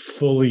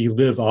 fully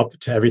live up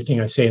to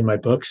everything I say in my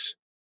books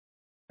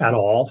at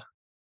all.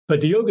 But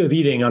the Yoga of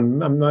Eating,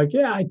 I'm like,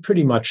 yeah, I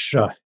pretty much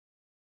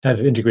have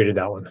integrated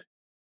that one.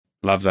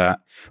 Love that.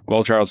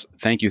 Well, Charles,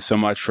 thank you so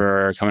much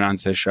for coming on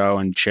to the show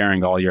and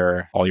sharing all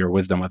your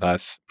wisdom with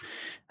us,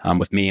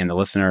 with me and the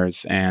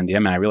listeners. And yeah,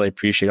 man, I really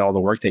appreciate all the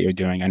work that you're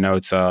doing. I know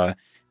it's a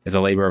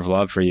labor of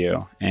love for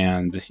you,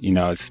 and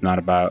it's not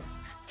about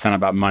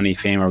money,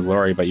 fame, or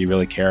glory, but you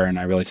really care, and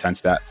I really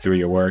sense that through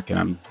your work. And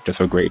I'm just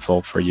so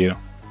grateful for you.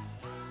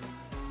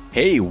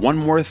 Hey, one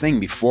more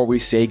thing before we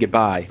say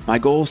goodbye. My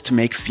goal is to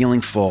make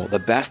Feeling Full the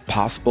best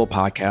possible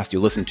podcast you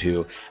listen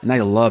to, and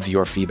I love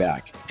your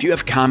feedback. If you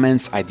have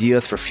comments,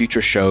 ideas for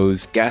future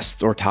shows,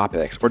 guests, or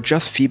topics, or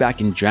just feedback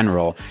in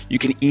general, you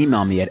can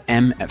email me at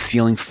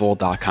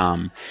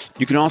m@feelingfull.com.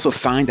 You can also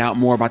find out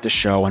more about the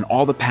show and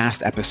all the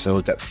past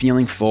episodes at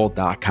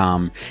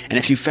feelingfull.com. And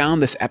if you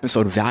found this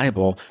episode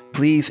valuable,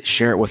 please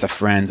share it with a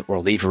friend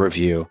or leave a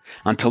review.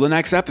 Until the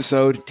next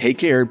episode, take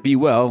care, be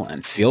well,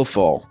 and feel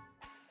full.